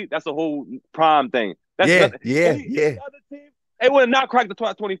quickly, that's a whole Prime thing. That's yeah. They would have not cracked the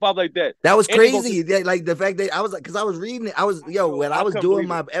top 25 like that. That was crazy. Like the fact that I was like, because I was reading it. When I was doing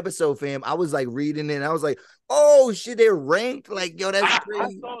my episode, fam, I was like reading it and I was like, oh shit, they're ranked. Like, yo, that's crazy.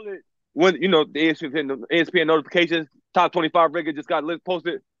 I saw it when the ESPN notifications, top 25 record just got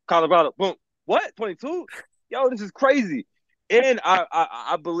posted. Colorado, boom. What? 22? Yo, this is crazy. And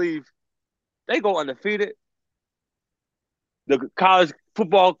I believe they go undefeated. The college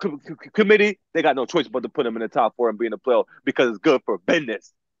football committee, they got no choice but to put them in the top 4 and be in the playoff because it's good for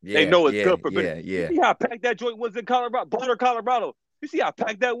business. They know it's good for business. Yeah. You see how packed that joint was in Colorado? You see how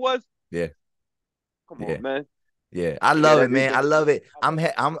packed that was? Yeah. Come on, man. Yeah, I love it, man. I love it. I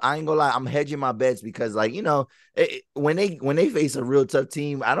ain't gonna lie. I'm hedging my bets because, like, when they face a real tough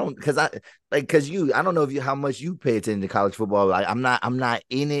team, I don't don't know how much you pay attention to college football. Like, I'm not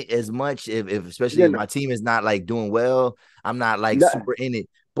in it as much. Especially if my team is not like doing well, I'm not like super in it.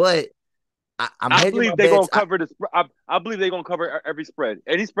 But I believe they're gonna cover the. I believe they're gonna cover every spread.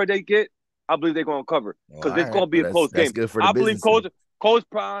 Any spread they get, I believe they're gonna cover because it's gonna be a close game. Good for the I believe Coach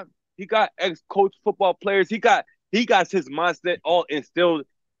Prime. He got ex-coach football players. He got his mindset all instilled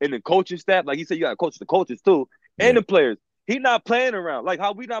in the coaching staff. Like he said, you got to coach the coaches too and the players. He not playing around. Like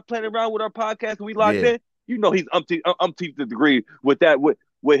how we not playing around with our podcast when we locked in. He's umpteenth degree with that with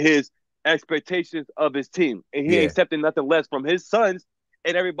his expectations of his team, and he ain't accepting nothing less from his sons.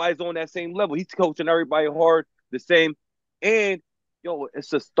 And everybody's on that same level. He's coaching everybody hard, the same. And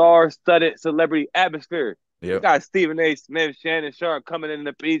it's a star-studded celebrity atmosphere. You got Stephen A. Smith, Shannon Sharp coming in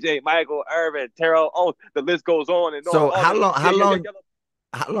the PJ, Michael Irvin, Terrell Owens. The list goes on and on. So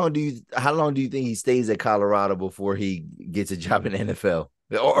how long do you think he stays at Colorado before he gets a job in the NFL?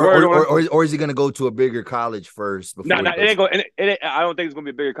 Or is he gonna go to a bigger college first? No, it ain't going. I don't think it's gonna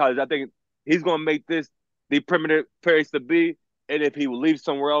be a bigger college. I think he's gonna make this the premier place to be, and if he will leave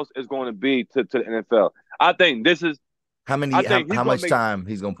somewhere else, it's going to be to the NFL. I think this is how much time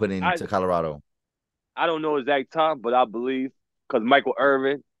he's gonna put into Colorado. I don't know exact time, but I believe because Michael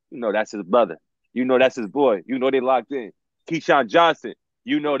Irvin, that's his brother. That's his boy. They locked in. Keyshawn Johnson,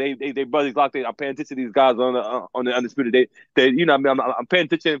 they brothers locked in. I'm paying attention to these guys on the Undisputed. I'm paying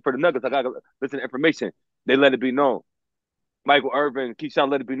attention for the Nuggets. I got to listen to information. They let it be known. Michael Irvin,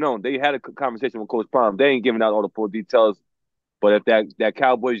 Keyshawn let it be known. They had a conversation with Coach Prime. They ain't giving out all the full details. But if that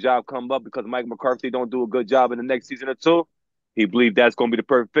Cowboys job come up because Mike McCarthy don't do a good job in the next season or two, he believes that's going to be the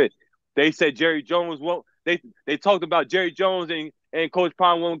perfect fit. They said Jerry Jones won't. They talked about Jerry Jones and Coach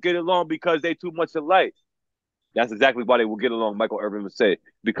Prime won't get along because they too much alike. That's exactly why they will get along. Michael Irvin would say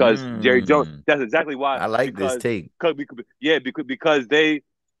because Jerry Jones. That's exactly why. I like this take. Because they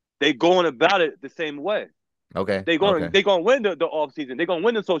going about it the same way. Okay. They going to win the off season. They going to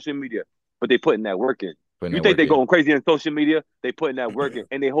win the social media, but they putting that work in. You think they going crazy in social media? They putting that work in,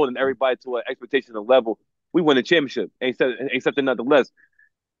 and they holding everybody to an expectation of level. We win a championship, except nothing less.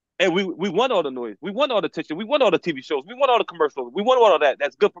 And we won all the noise. We won all the attention. We won all the TV shows. We won all the commercials. We won all that.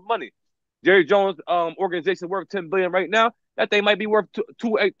 That's good for money. Jerry Jones' organization worth $10 billion right now. That thing might be worth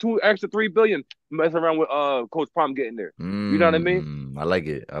two extra $3 billion. Messing around with Coach Prime getting there. You know what I mean? I like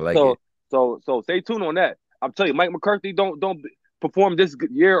it. I like So it. so stay tuned on that. I'm telling you, Mike McCarthy don't perform this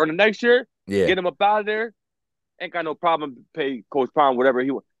year or the next year. Yeah. Get him up out of there. Ain't got no problem pay Coach Prime whatever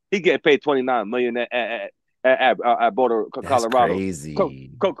he want. He get paid $29 million at Boulder, That's Colorado. crazy.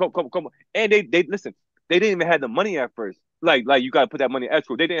 Come. And they listen. They didn't even have the money at first. Like you got to put that money in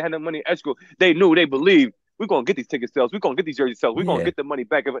escrow. They didn't have the money in escrow. They knew. They believed we're gonna get these ticket sales. We're gonna get these jersey sales. We're gonna get the money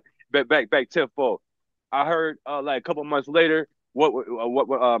back tenfold. I heard like a couple months later what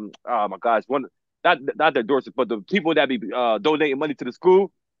oh my gosh, one not the Dorsets, but the people that be donating money to the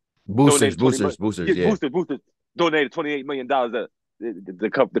school. Boosters, Yeah. Boosters donated $28 million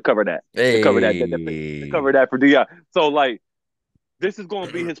to cover that. Hey. To cover that for Dion. So like this is going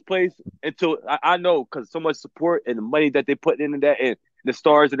to be his place until I know because so much support and the money that they put into that and the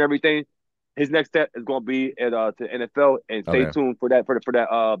stars and everything. His next step is going to be at to NFL and stay tuned for that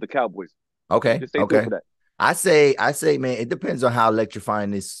the Cowboys. Okay. Just stay tuned for that. I say, man, it depends on how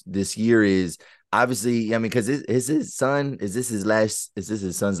electrifying this year is. Obviously, I mean, because is his son's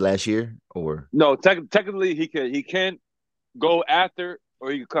last year or no? Technically, he can go after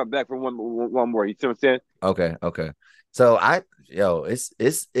or he can come back for one more. You see what I'm saying? Okay. So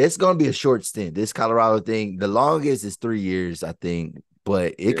it's gonna be a short stint. This Colorado thing, the longest is 3 years, I think.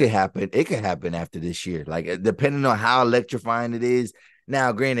 But it could happen. It could happen after this year, like depending on how electrifying it is.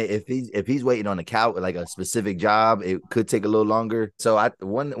 Now, granted, if he's waiting on a like a specific job, it could take a little longer. So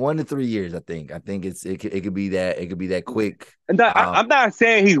 1 to 3 years, I think. I think it could be that quick. And I'm not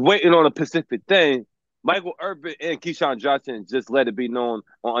saying he's waiting on a specific thing. Michael Irvin and Keyshawn Johnson just let it be known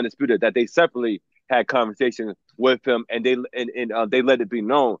on Undisputed that they separately had conversations with him, and they let it be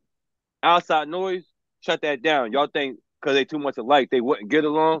known. Outside noise, shut that down. Y'all think because they too much alike, they wouldn't get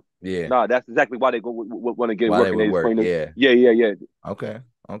along? Yeah. No, that's exactly why they want to get working. Yeah. Okay.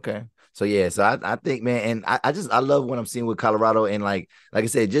 So I think, man, and I love what I'm seeing with Colorado, and like I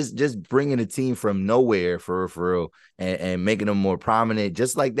said, just bringing a team from nowhere for real, and making them more prominent,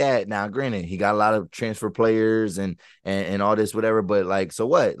 just like that. Now, granted, he got a lot of transfer players and all this whatever, but like, so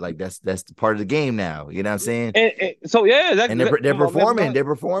what? Like that's part of the game now. You know what I'm saying? And so and they're performing. They're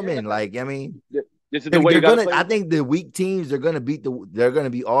performing. Like I mean. This is the way I think the weak teams they're gonna beat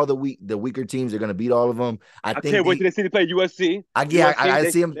all the weaker teams. They're gonna beat all of them. I can't wait till they see them play USC. I gotta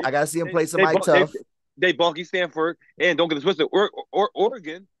see them play somebody tough. They bulky Stanford, and don't get this twisted. Or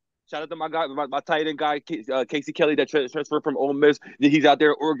Oregon. Shout out to my guy, my tight end guy, Casey Kelly, that transferred from Ole Miss. He's out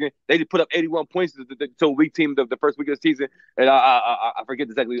there in Oregon. They just put up 81 points to a weak team the first week of the season, and I forget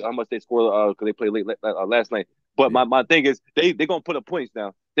exactly how much they scored because they played late last night. But my thing is they gonna put up points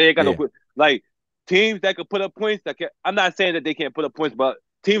now. They ain't got no like. Teams that could put up points I'm not saying that they can't put up points, but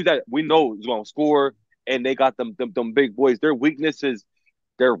teams that we know is going to score and they got them big boys. Their weaknesses,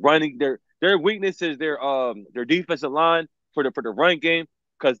 their running, their weaknesses, their defensive line for the run game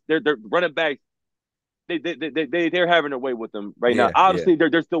because their running backs they're having their way with them right now. Obviously,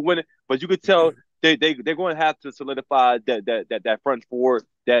 they're still winning, but you could tell they're going to have to solidify that front four,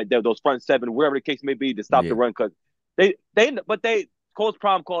 those front seven, wherever the case may be, to stop the run because they. Coach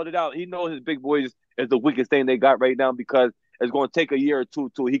Prom called it out. He knows his big boys is the weakest thing they got right now because it's going to take a year or two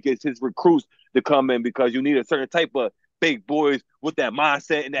till he gets his recruits to come in because you need a certain type of big boys with that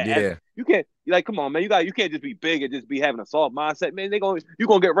mindset and that. You can't come on, man. You can't just be big and just be having a soft mindset, man. You're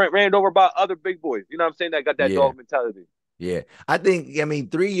gonna get ran over by other big boys. You know what I'm saying? That got that dog mentality. Yeah, I mean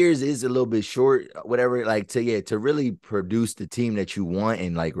 3 years is a little bit short, whatever. Like to really produce the team that you want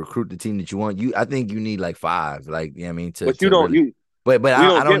and like recruit the team that you want. I think you need like 5. Like I mean, but you don't. Really, but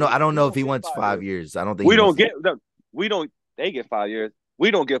I don't know. I don't know if he wants 5 years. I don't think we don't. They get 5 years.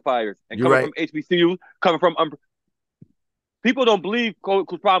 We don't get 5 years. And You're coming right. from HBCU, coming from people don't believe Coach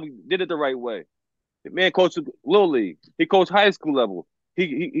probably did it the right way. The man coached Little League. He coached high school level.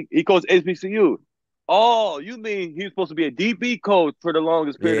 He coached HBCU. Oh, you mean he was supposed to be a DB coach for the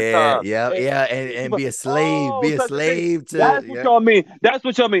longest period of time? Yeah, and be a slave, to. That's what y'all mean. That's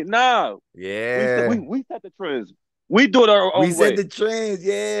what y'all mean. Nah. Yeah. We set the trends. We do it our own way. We set the trends,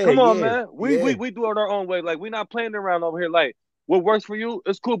 yeah. Come on, man. We do it our own way. Like, we're not playing around over here. Like, what works for you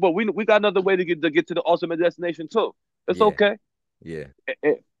is cool, but we got another way to get to the ultimate destination too. It's okay. Yeah.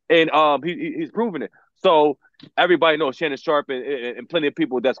 And he's proving it. So everybody knows Shannon Sharp and plenty of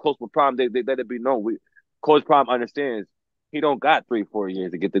people that's close with Prime. They let it be known. Coach Prime understands he don't got 3-4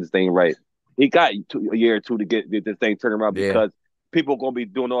 years to get this thing right. He got a year or two to get this thing turned around because people are going to be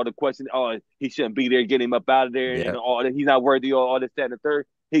doing all the questions. Oh, he shouldn't be there. Get him up out of there. And all that. He's not worthy of all this, that, and the third.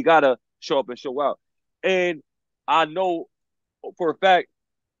 He got to show up and show out. And I know for a fact,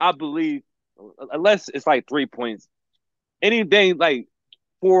 I believe, unless it's like 3 points, anything like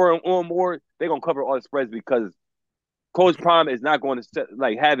 4 or more, they're gonna cover all the spreads because Coach Prime is not going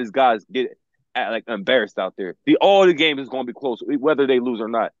to have his guys get embarrassed out there. All the games is going to be close, whether they lose or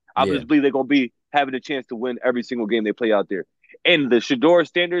not. I just believe they're going to be having a chance to win every single game they play out there. And the Shedeur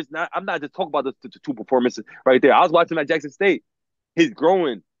standards, I'm not just talking about the two performances right there. I was watching him at Jackson State. He's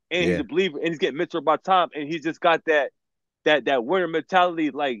growing, and he's a believer, and he's getting mentored by Tom, and he's just got that winner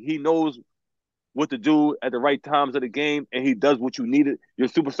mentality. Like, he knows what to do at the right times of the game, and he does what you needed your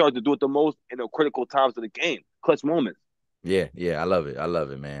superstar to do it the most in the critical times of the game, clutch moments. Yeah, I love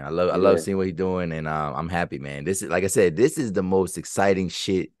it, man. I love seeing what he's doing, and I'm happy, man. This is, like I said, this is the most exciting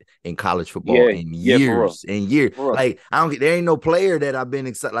shit in college football in years. Like, there ain't no player that I've been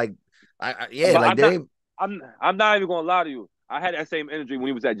excited. I'm not even gonna lie to you. I had that same energy when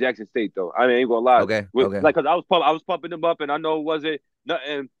he was at Jackson State, though. I ain't gonna lie. Okay. Like, cause I was pumping him up, and I know it wasn't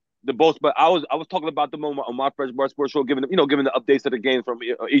nothing the most, but I was talking about them on my Fresh Bar Sports Show, giving the updates of the games from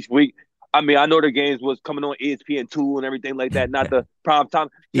each week. I mean, I know the games was coming on ESPN2 and everything like that, not the prime time.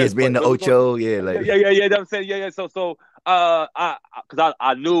 ESPN the Ocho, yeah. I'm saying, yeah. So, because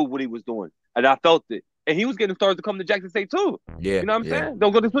I knew what he was doing, and I felt it. And he was getting stars to come to Jackson State too. Yeah, you know what I'm saying?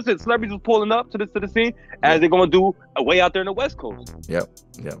 Don't go to celebrities was pulling up to the scene as they're gonna do way out there in the West Coast. Yep.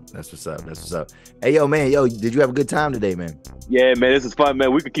 That's what's up. Hey, man, did you have a good time today, man? Yeah, man, this is fun,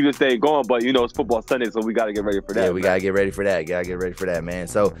 man. We could keep this thing going, but it's football Sunday, so we gotta get ready for that. Yeah, we gotta get ready for that. Man.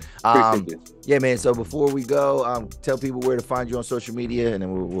 So, yeah, man. So before we go, tell people where to find you on social media, and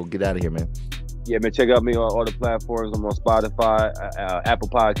then we'll get out of here, man. Yeah, man, check out me on all the platforms. I'm on Spotify, Apple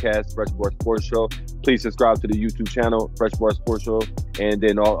Podcasts, Fresh Bar Sports Show. Please subscribe to the YouTube channel, Fresh Bar Sports Show, and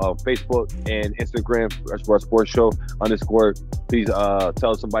then on Facebook and Instagram, Fresh Bar Sports Show _. Please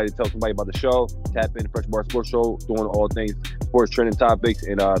tell somebody about the show. Tap in Fresh Bar Sports Show, doing all things sports trending topics,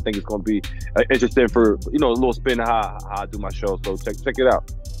 and I think it's going to be interesting for a little spin of how I do my show. So check it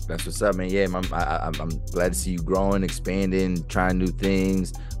out. That's what's up, man. Yeah, I'm glad to see you growing, expanding, trying new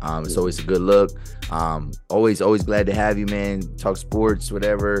things. It's always a good look. Always glad to have you, man. Talk sports,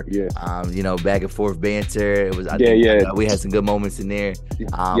 whatever. Yeah. Back and forth banter. It was. We had some good moments in there.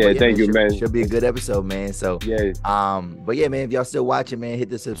 Thank you, man. Should be a good episode, man. So but yeah, man. If y'all still watching, man, hit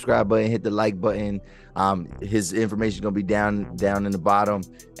the subscribe button, hit the like button. His information is gonna be down in the bottom.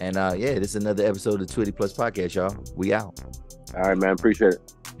 And this is another episode of the Twitty Plus Podcast, y'all. We out. All right, man. Appreciate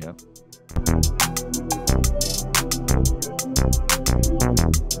it. Yeah.